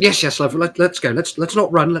 Yes, love. Let's go. Let's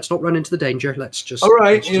not run. Let's not run into the danger. Let's just. All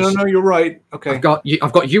right. No, you're right. Okay. I've got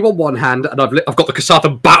you on one hand, and I've got the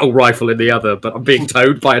Kasatha battle rifle in the other. But I'm being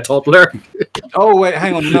towed by a toddler. Oh wait,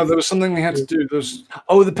 hang on. No, there was something we had to do.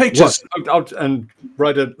 The pictures. And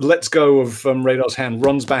Ryder lets go of Radar's hand,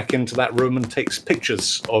 runs back into that room, and takes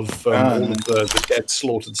pictures of all of the dead,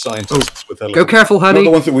 slaughtered scientists with her. Go careful, honey. Not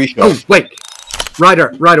the ones that we shot. Oh wait,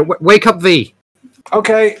 Ryder, wake up, V.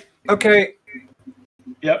 Okay.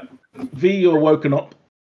 Yep. V, you're woken up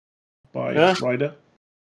by Ryder.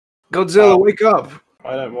 Godzilla, wake up.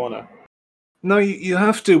 I don't want to. No, you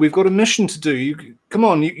have to. We've got a mission to do. Come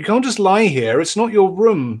on, you can't just lie here. It's not your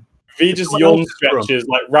room. V just yawns, stretches,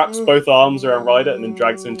 wraps both arms around Ryder and then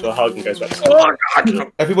drags him into a hug and goes back to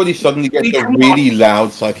sleep. Everybody suddenly gets a really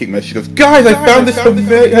loud psychic message. She goes, "Guys, I found this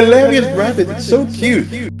hilarious rabbit. It's so cute.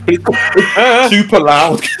 It's super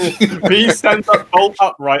loud." V stands up bolt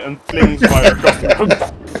upright and flings Ryder across the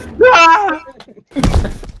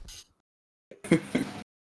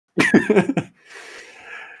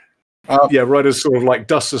room. Ryder sort of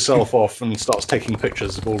dusts herself off and starts taking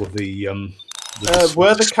pictures of all of the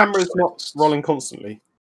were the cameras not rolling constantly?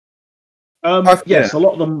 Yes, a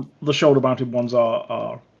lot of them, the shoulder-mounted ones,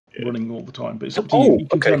 are running all the time, but it's up to you. You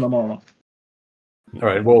can turn them on or off. All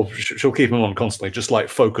right. Well, she'll keep them on constantly. Just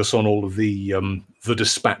focus on all of the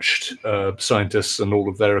dispatched scientists and all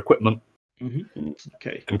of their equipment.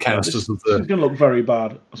 Okay. And canisters of This is going to look very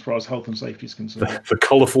bad as far as health and safety is concerned. the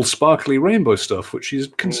colourful, sparkly rainbow stuff, which she's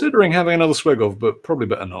considering having another swig of, but probably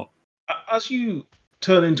better not. As you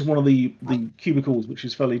turn into one of the cubicles, which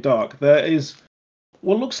is fairly dark, there is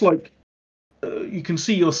what looks like you can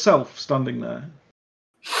see yourself standing there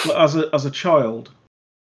as a child,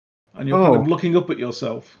 and you're kind of looking up at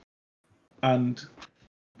yourself. And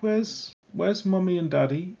where's Mummy and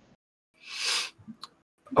Daddy?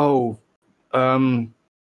 Oh,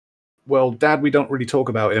 well, Dad, we don't really talk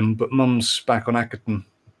about him, but Mum's back on Ackerton.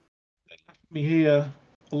 They left me here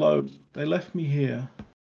alone. They left me here.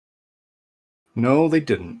 No, they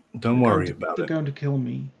didn't. Don't worry about They're it. going to kill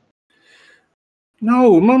me.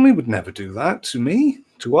 No, Mummy would never do that to me,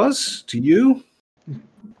 to us, to you.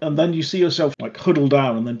 And then you see yourself like huddle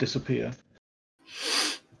down and then disappear.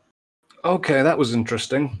 Okay, that was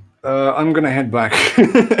interesting. I'm going to head back.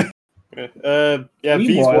 Yeah,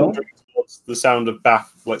 V's wandering towards the sound of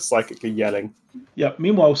Bath, like psychically yelling. Yeah.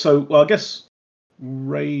 Meanwhile, I guess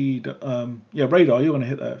Radar, you're going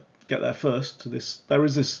to get there first. There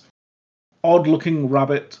is this odd-looking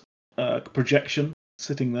rabbit projection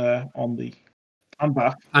sitting there on the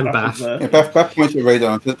Bath. Bath. Yeah, Bath points at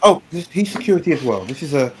Radar and says, "Oh, he's security as well.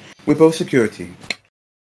 We're both security."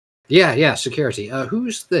 Yeah, security.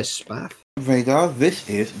 Who's this, Bath? Radar, this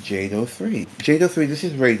is Jade03. Jade03, this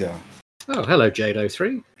is Radar. Oh, hello,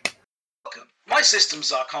 Jade03. Welcome. My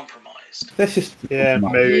systems are compromised. That's just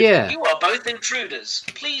maybe. Yeah. You are both intruders.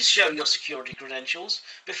 Please show your security credentials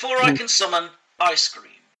before I can summon Ice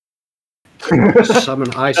Cream.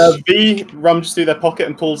 Summon ice. V rummages through their pocket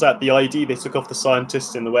and pulls out the ID they took off the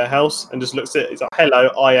scientist in the warehouse and just looks at it. He's like, "Hello,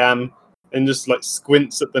 I am," and just like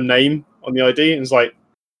squints at the name on the ID and is like,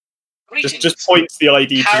 just points the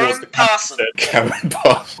ID towards the Parson. Karen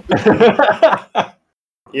Parson.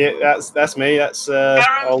 Yeah, that's me. That's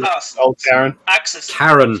Karen old Karen. Accessing.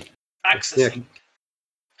 Karen. Accessing. Yeah.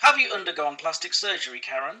 Have you undergone plastic surgery,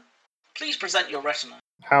 Karen? Please present your retina.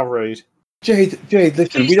 How rude. Jade, listen,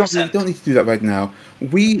 Please we don't present. need to do that right now.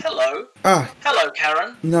 Hello. Hello,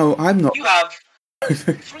 Karen. No, I'm not. You have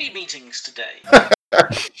 3 meetings today.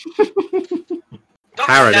 Dr.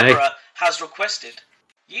 Karen, Deborah has requested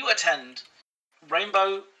you attend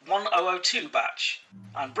Rainbow 1002 batch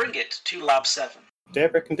and bring it to Lab 7.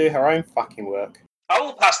 Deborah can do her own fucking work. I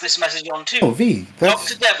will pass this message on to Oh, V,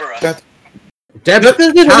 Dr. Deborah.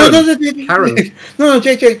 Karen. No,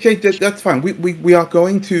 Jade, that's fine. We are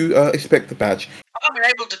going to expect the badge. I'm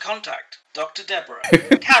unable to contact Dr. Deborah.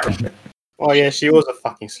 Karen. Oh yeah, she was a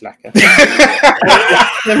fucking slacker.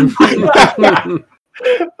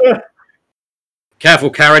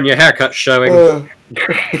 Careful, Karen, your haircut's showing.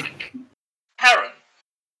 Karen.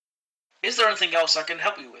 Is there anything else I can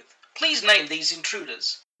help you with? Please name these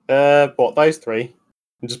intruders. What, those 3?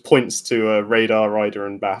 And just points to Radar, Ryder,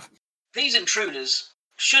 and Bath. These intruders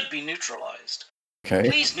should be neutralized. Okay.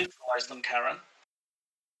 Please neutralize them, Karen.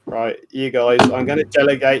 Right, you guys, I'm going to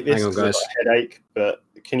delegate this Hang on, to guys. a headache, but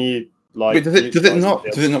can you, like... Wait, does it not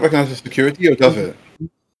recognize the security, or does it?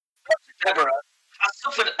 Dr. Deborah has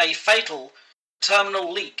suffered a fatal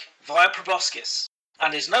terminal leak via proboscis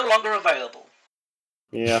and is no longer available.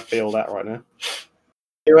 Yeah, I feel that right now.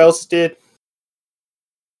 Who else did?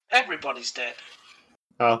 Everybody's dead.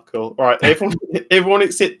 Oh, cool. Right, everyone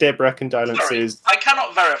except Deborah, condolences. Sorry, I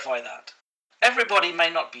cannot verify that. Everybody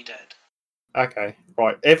may not be dead. Okay,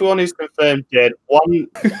 right. Everyone who's confirmed dead.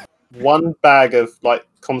 One bag of like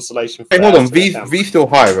consolation. Hey, hold on. V's still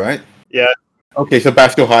high, right? Yeah. Okay, so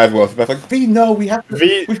Bath's still high as well. So Bath's like, V, no, we've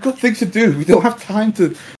got things to do. We don't have time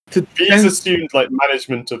to. V's assumed like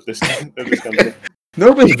management of this company.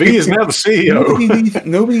 Nobody. V is now the CEO.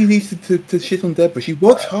 Nobody needs to shit on Deborah. She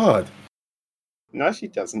works hard. No, she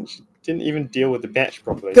doesn't. She didn't even deal with the batch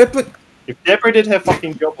properly. Deborah. If Deborah did her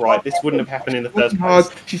fucking job right, this wouldn't have happened in the first place.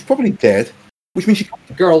 She's probably dead, which means she.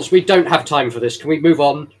 Girls, we don't have time for this. Can we move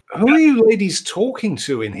on? Who are you ladies talking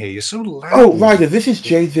to in here? You're so loud. Oh, Ryder, this is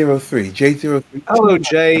Jade03. Jade03. Hello,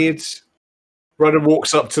 Jade. Ryder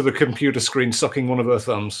walks up to the computer screen, sucking one of her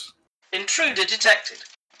thumbs. Intruder detected.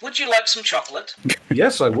 Would you like some chocolate?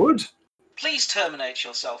 Yes, I would. Please terminate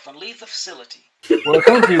yourself and leave the facility. Well, I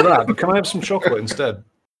can't do that, but can I have some chocolate instead?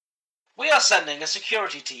 We are sending a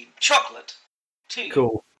security team, chocolate, to you.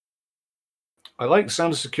 Cool. I like the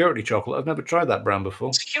sound of security chocolate. I've never tried that brand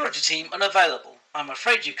before. Security team unavailable. I'm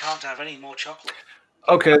afraid you can't have any more chocolate.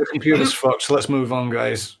 Okay, the computer's fucked, so let's move on,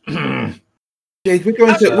 guys. Jade, we're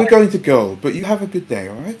going to go, but you have a good day,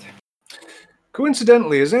 all right?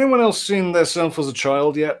 Coincidentally, has anyone else seen their self as a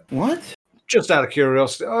child yet? What? Just out of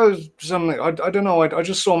curiosity. I don't know. I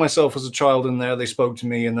just saw myself as a child in there. They spoke to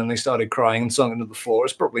me, and then they started crying and sunk into the floor.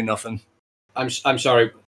 It's probably nothing. I'm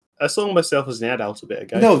sorry. I saw myself as an adult a bit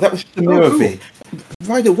ago. No, that was the mirror V.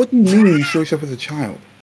 Ryder, what do you mean you saw yourself as a child?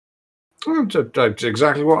 That's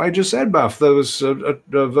exactly what I just said, Bath. There was a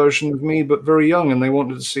version of me, but very young, and they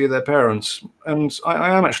wanted to see their parents. And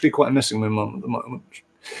I am actually quite missing my mum at the moment.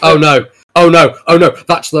 Oh no! Oh no! Oh no!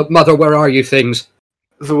 That's the mother. Where are you? Things.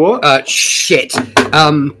 The what? Shit.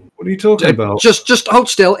 What are you talking about? Just hold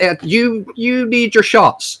still. You need your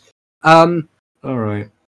shots. All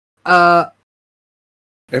right.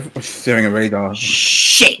 Everyone's staring at Radar.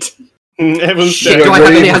 Shit. Everyone's Shit.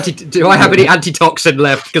 staring. Do I have any antitoxin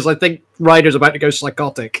left? Because I think Ryder's about to go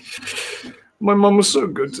psychotic. My mum was so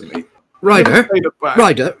good to me. Ryder. Going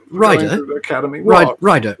through the academy. What?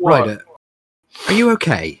 Ryder. What? Are you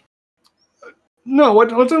okay? No, I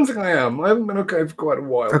don't think I am. I haven't been okay for quite a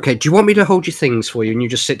while. Okay. Do you want me to hold your things for you, and you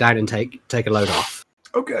just sit down and take a load off?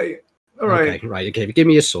 Okay. All right. Okay. Right. Okay. Give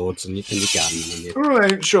me your swords and your gun. All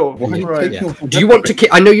right. Sure. All right. Yeah. Do you want to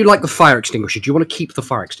keep? I know you like the fire extinguisher. Do you want to keep the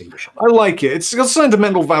fire extinguisher? I like it. It's got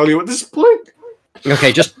sentimental value at this point.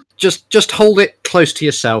 Okay. Just hold it close to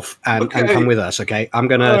yourself and come with us. Okay. I'm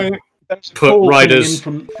gonna put Ryder's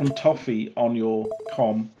from Toffee on your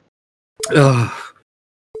comm.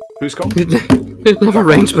 Who's comm? It never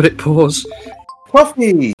rains, but it pours.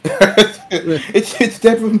 Toffee. it's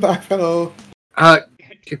Deborah and Bath. Hello.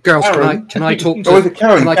 Girls, can I talk to? Oh, is it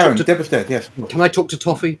Karen? Karen, Deborah's dead. Yes. Can I talk to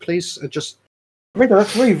Toffee, please? Radar,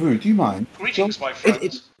 that's very rude. Do you mind? Greetings, my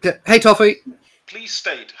friends. Hey, Toffee. Please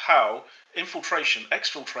state how infiltration,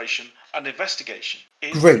 exfiltration, and investigation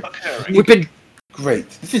is Great. occurring. We've been great.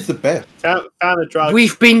 This is the best. Found the drug.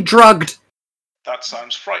 We've been drugged. That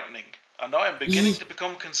sounds frightening, and I am beginning to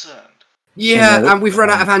become concerned. Yeah, and we've run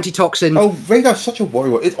out of antitoxin. Oh, Radar's such a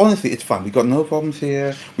warrior. Honestly, it's fun. We got no problems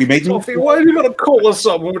here. We made Toffee, why have you got to call us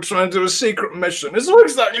up when we're trying to do a secret mission? It's not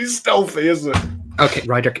exactly stealthy, is it? Okay,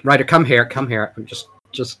 Ryder, come here.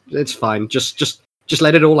 Just, it's fine. Just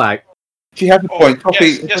let it all out. She has a point.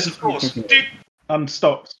 Toffee. Yes, of course.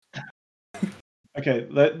 Stop. Okay,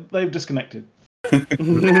 they've disconnected.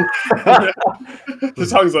 The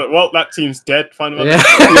tongue's like, well, that team's dead. Find them. Yeah.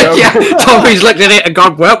 Toffee's looked at it and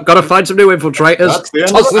gone, well, gotta find some new infiltrators.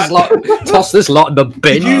 Toss this lot in the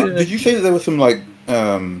bin. Did you say that there was some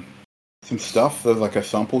some stuff? There was like a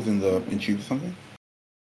samples in tube or something?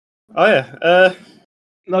 Oh yeah.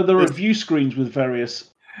 No, there are view screens with various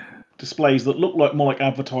displays that look more like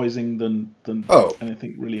advertising than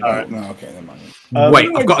anything really important. No, okay, never mind. Wait,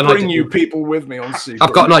 I've got an idea. Bring you people with me on secret.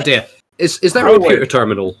 I've got an idea. Is there a computer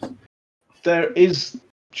terminal? There is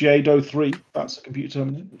JADO3. That's a computer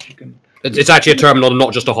terminal which you can. It's actually a terminal,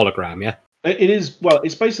 not just a hologram. Yeah. It is. Well,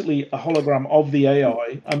 it's basically a hologram of the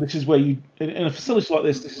AI, and this is where you, in a facility like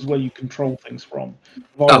this is where you control things from.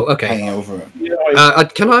 Oh, okay. Hanging over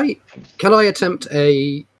it. Can I attempt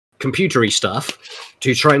a computery stuff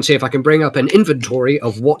to try and see if I can bring up an inventory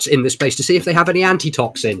of what's in this space to see if they have any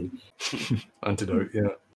antitoxin? Antidote, yeah.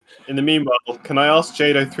 In the meanwhile, can I ask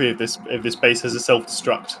JADO3 if this base has a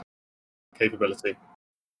self-destruct capability?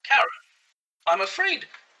 Karen, I'm afraid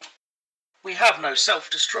we have no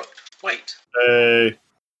self-destruct. Wait.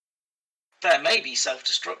 There may be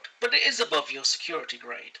self-destruct, but it is above your security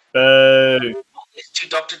grade. It's to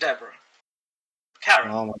Dr. Deborah.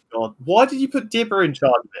 Karen. Oh my god. Why did you put Deborah in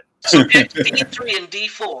charge of it? Subject D3 and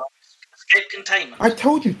D4. Escape containment. I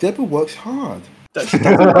told you, Deborah works hard.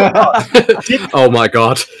 Oh my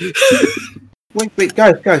god. Wait,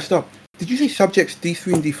 guys, stop. Did you say subjects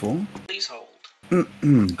D3 and D4? Please hold.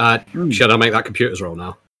 Should I make that computer's roll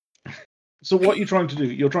now? So what you're trying to do,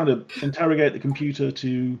 you're trying to interrogate the computer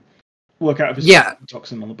to work out if it's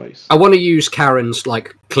toxin on the base. I want to use Karen's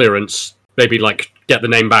clearance, maybe get the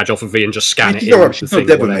name badge off of V and just scan it. She's not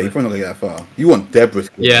Deborah, mate. You're not going to get that far. You want Deborah's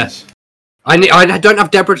clearance. Yeah. I don't have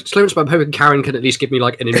Deborah's clearance, but I'm hoping Karen can at least give me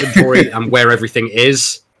an inventory and where everything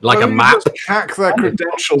is, a map. Just hack their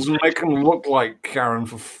credentials and make them look like Karen,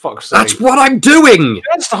 for fuck's sake. That's what I'm doing!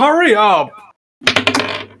 Just hurry up!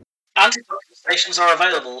 Antitoxin stations are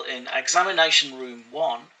available in Examination Room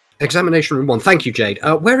 1. Examination Room 1. Thank you, Jade.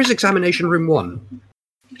 Where is Examination Room 1?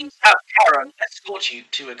 Please have Karen escort you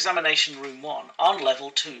to Examination Room 1 on level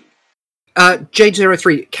 2.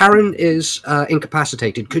 Jade03, Karen is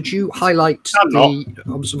incapacitated. Could you highlight the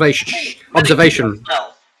observation?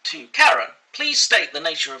 Well, to Karen, please state the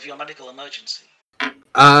nature of your medical emergency.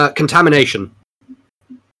 Contamination.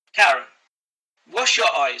 Karen, wash your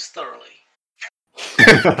eyes thoroughly.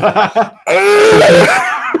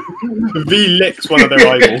 V licks one of their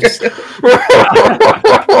eyeballs.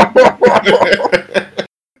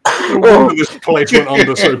 This place went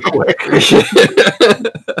under so quick.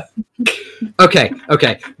 Okay.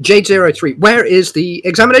 Jade03, where is the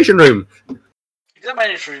examination room?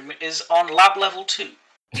 examination room is on lab level 2.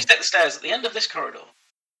 Please take the stairs at the end of this corridor.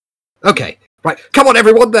 Okay, right. Come on,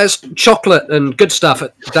 everyone. There's chocolate and good stuff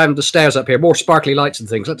down the stairs up here. More sparkly lights and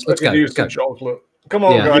things. Let's go. Use the chocolate. Come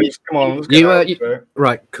on, Yeah. guys. Come on. Let's get out of there.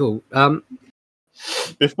 Right, cool.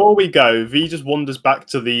 Before we go, V just wanders back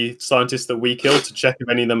to the scientists that we killed to check if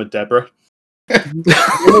any of them are Deborah. You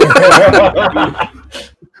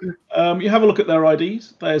have a look at their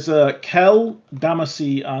IDs. There's Kel,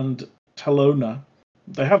 Damacy, and Talona.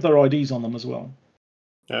 They have their IDs on them as well.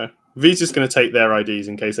 Yeah. V's just going to take their IDs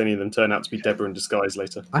in case any of them turn out to be Deborah in disguise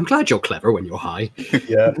later. I'm glad you're clever when you're high.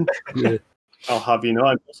 Yeah. I'll have you know,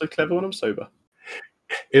 I'm also clever when I'm sober.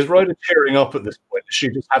 Is Ryder cheering up at this point? Is she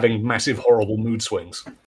just having massive, horrible mood swings?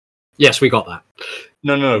 Yes, we got that.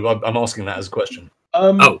 No. I'm asking that as a question.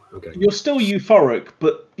 Okay. You're still euphoric,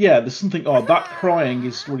 but yeah, there's something odd. That crying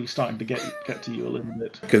is really starting to get to you a little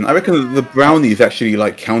bit. I reckon the brownie is actually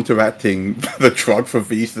like counteracting the drug for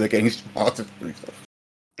V, so they're getting smarter.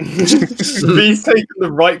 V's taken the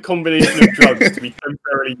right combination of drugs to be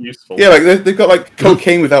temporarily useful. Yeah, like they've got like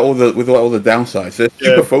cocaine without all the downsides. They're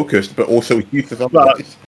super focused, but also useful. But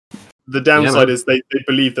the downside is they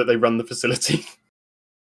believe that they run the facility.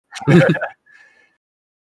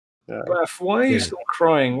 Beth, why are you still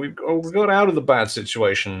crying? We've got out of the bad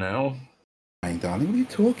situation now. Darling, what are you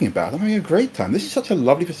talking about? I'm having a great time. This is such a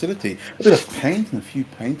lovely facility. A bit of paint and a few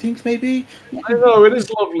paintings, maybe. I know, it is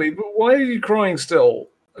lovely, but why are you crying still?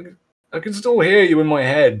 I can still hear you in my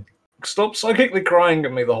head. Stop psychically crying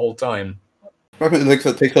at me the whole time.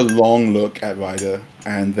 Alexa takes a long look at Ryder,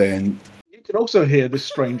 and then... You can also hear this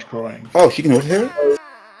strange crying. Oh, she can also hear it?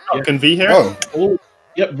 Oh, can V hear it? Oh.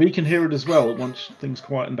 Yep, V can hear it as well. Once things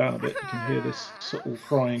quieten down a bit, you can hear this subtle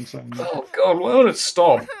crying sound. Oh God, why won't it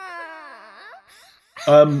stop?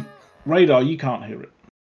 Radar, you can't hear it.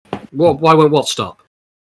 Well, why won't what stop?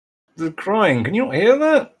 The crying, can you not hear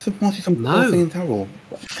that? No.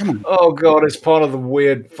 Come on. Oh God, it's part of the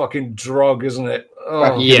weird fucking drug, isn't it?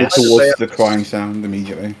 Oh, yes. Towards the crying sound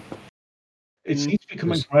immediately. It seems to be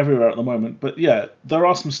coming from everywhere at the moment, but yeah, there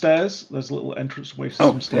are some stairs. There's a little entranceway to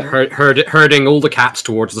some stairs. Herding all the cats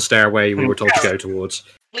towards the stairway we were told to go towards.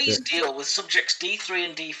 Please deal with subjects D3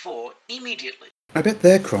 and D4 immediately. I bet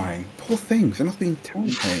they're crying. Poor things. They must be in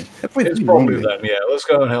terrible pain. It's probably them, yeah. Let's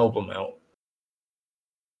go and help them out.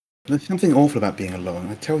 There's something awful about being alone.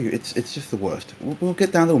 I tell you, it's just the worst. We'll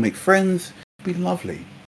get down there, we'll make friends. It'll be lovely.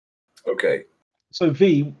 Okay. So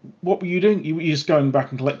V, what were you doing? You were just going back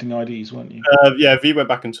and collecting IDs, weren't you? Yeah, V went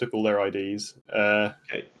back and took all their IDs.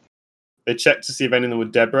 Okay. They checked to see if any of them were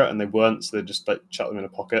Deborah, and they weren't, so they just chucked them in a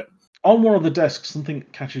pocket. On one of the desks, something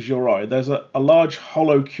catches your eye. There's a large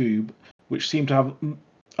hollow cube, which seemed to have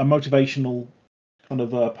a motivational kind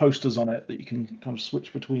of posters on it that you can kind of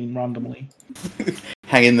switch between randomly.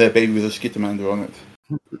 Hang in there, baby, with a Skittermander on it.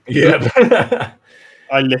 Yeah.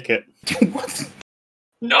 I lick it. What?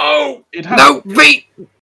 No! It has No, V!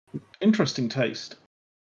 interesting taste.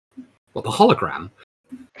 What, the hologram?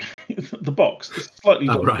 The box is slightly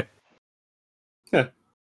Oh, different. right. Yeah.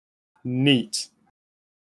 Neat.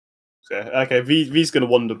 So, okay, V's going to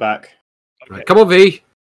wander back. Okay. Right, come on, V.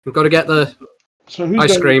 We've got to get the So who's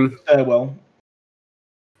ice going cream. to the stairwell?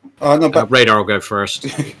 No, but Radar will go first.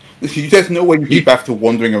 there's no way you keep after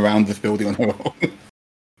wandering around this building on her own.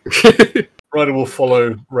 Ryder will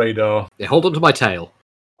follow Radar. Yeah, hold on to my tail.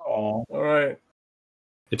 Oh, Alright.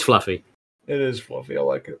 It's fluffy. It is fluffy, I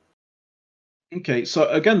like it. okay. So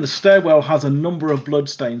again, the stairwell has a number of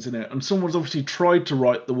bloodstains in it, and someone's obviously tried to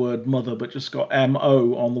write the word mother, but just got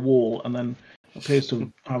M-O on the wall, and then appears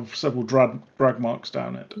to have several drag marks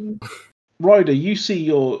down it. Ryder, you see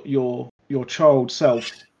your child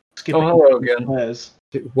self skipping hello down the again. stairs.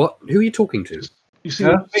 What? Who are you talking to? You see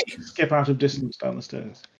them skip out of distance down the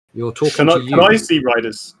stairs. You're talking Can to I, you. can I see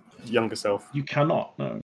Ryder's younger self? You cannot,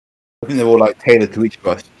 no. I think they're all like tailored to each of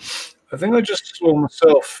us. I think I just saw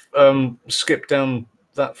myself skip down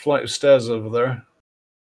that flight of stairs over there.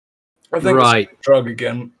 I think Right. it's a drug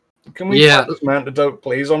again. Can we Yeah. find some antidote,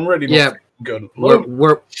 please? I'm really not Yeah. good. We're,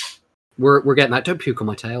 Look, we're getting that. Don't puke on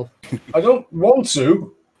my tail. I don't want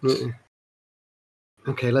to.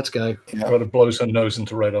 Okay, let's go. Ryder blows her nose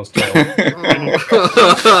into Radar's tail.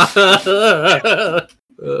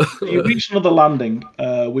 You reach another landing,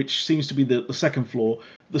 which seems to be the second floor.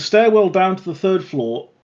 The stairwell down to the third floor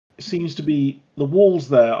seems to be, the walls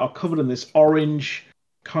there are covered in this orange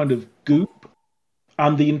kind of goop,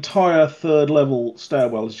 and the entire third level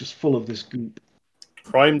stairwell is just full of this goop.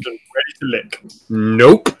 Primed and ready to lick.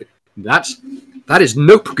 Nope. That is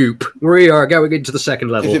nope goop. We are going into the second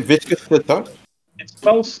level. Is it viscous to the touch? It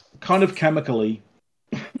smells kind of chemically,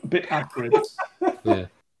 a bit acrid. Yeah.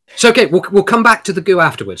 So okay, we'll come back to the goo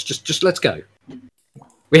afterwards. Just let's go.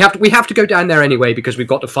 We have to go down there anyway because we've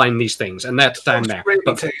got to find these things, and that's down there. Really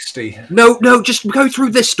But tasty. no, just go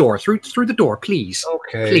through this door, through the door, please.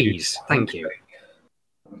 Okay. Please, thank you.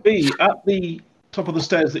 B, at the top of the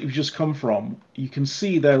stairs that you've just come from, you can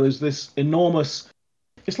see there is this enormous.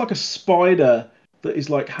 It's like a spider that is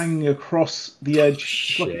like hanging across the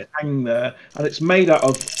edge. It's like it's hanging there, and it's made out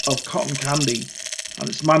of cotton candy, and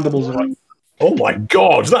its mandibles are like. Oh my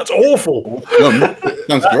god, that's awful!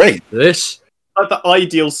 Sounds great. This. Like the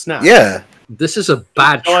ideal snack. Yeah. This is a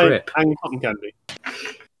bad trip. And cotton candy.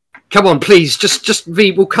 Come on, please. Just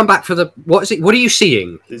V. We'll come back for the. What is it? What are you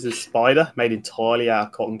seeing? This is a spider made entirely out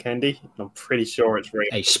of cotton candy. And I'm pretty sure it's real.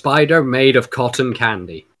 A spider made of cotton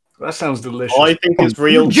candy. That sounds delicious. I think it's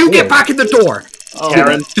real. You get back in the door,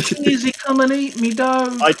 Karen. Easy, come and eat me,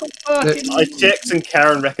 dough. I checked, and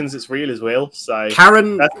Karen reckons it's real as well. So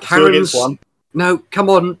Karen's one. No, come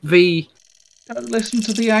on, V. Don't listen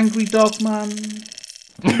to the angry dog man.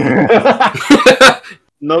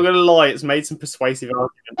 Not gonna lie, it's made some persuasive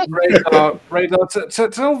arguments. Radar,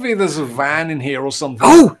 tell V there's a van in here or something.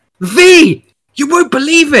 Oh, V! You won't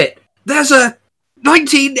believe it! There's a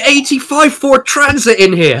 1985 Ford Transit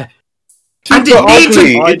in here! And it needs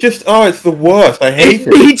it's the worst. I hate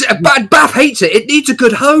it. Bath hates it. It needs a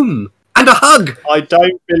good home. And a hug! I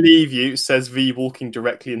don't believe you, says V, walking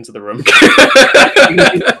directly into the room.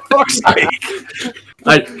 Fuck's sake!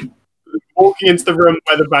 Walking into the room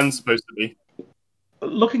where the van's supposed to be.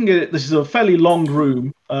 Looking at it, this is a fairly long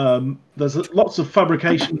room. There's lots of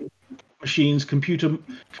fabrication machines,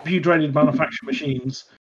 computer-aided manufacturing machines,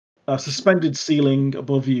 suspended ceiling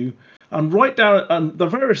above you, and right down, and the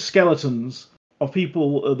various skeletons of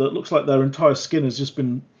people that looks like their entire skin has just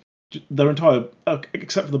been,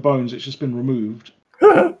 except for the bones, it's just been removed.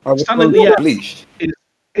 Standing at the edge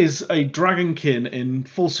is a dragonkin in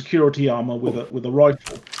full security armor with a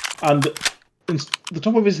rifle, and the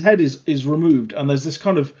top of his head is removed, and there's this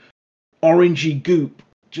kind of orangey goop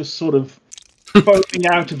just sort of foaming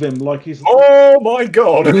out of him like he's. Oh my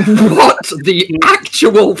god! What the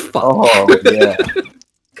actual fuck? Oh yeah.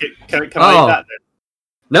 Can I eat that then?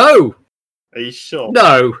 No. Are you sure?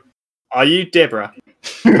 No. Are you Deborah?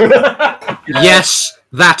 Yes,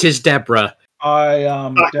 that is Deborah. I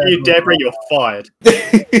am. Fuck you, Deborah. You're fired.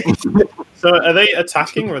 So, are they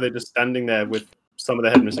attacking, or are they just standing there with some of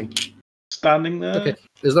their head missing? Standing there. Okay.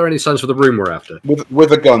 Is there any signs for the room we're after?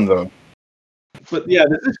 With a gun, though. But yeah,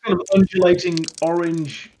 there's this kind of undulating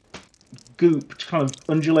orange goop, kind of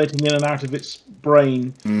undulating in and out of its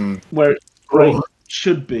brain, where its brain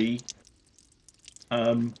should be.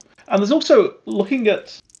 And there's also, looking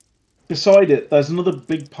at beside it, there's another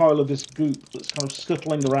big pile of this goop that's kind of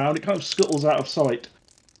scuttling around. It kind of scuttles out of sight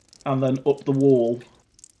and then up the wall.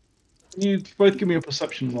 Can you both give me a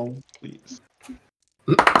perception roll, please?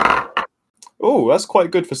 Oh, that's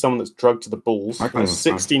quite good for someone that's drugged to the balls. That's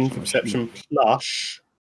 16 for perception plus.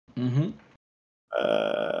 Mm-hmm.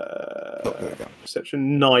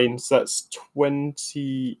 Perception 9, so that's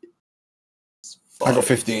 20. I got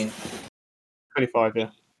 15. 25, yeah.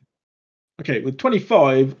 Okay, with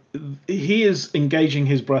 25, he is engaging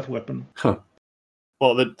his breath weapon. Huh.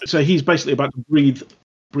 Well, so he's basically about to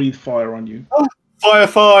breathe fire on you. Oh,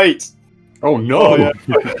 firefight! Oh no!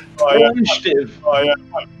 Initiative.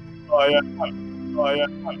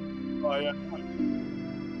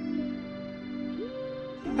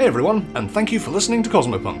 Hey everyone, and thank you for listening to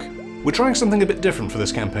Cosmopunk. We're trying something a bit different for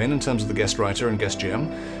this campaign in terms of the guest writer and guest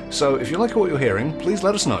GM, so if you like what you're hearing, please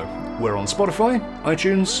let us know. We're on Spotify,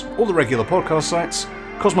 iTunes, all the regular podcast sites,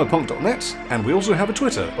 cosmopunk.net, and we also have a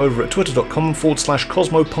Twitter over at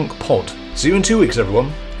twitter.com/cosmopunkpod. See you in 2 weeks,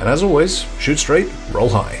 everyone, and as always, shoot straight, roll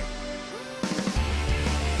high.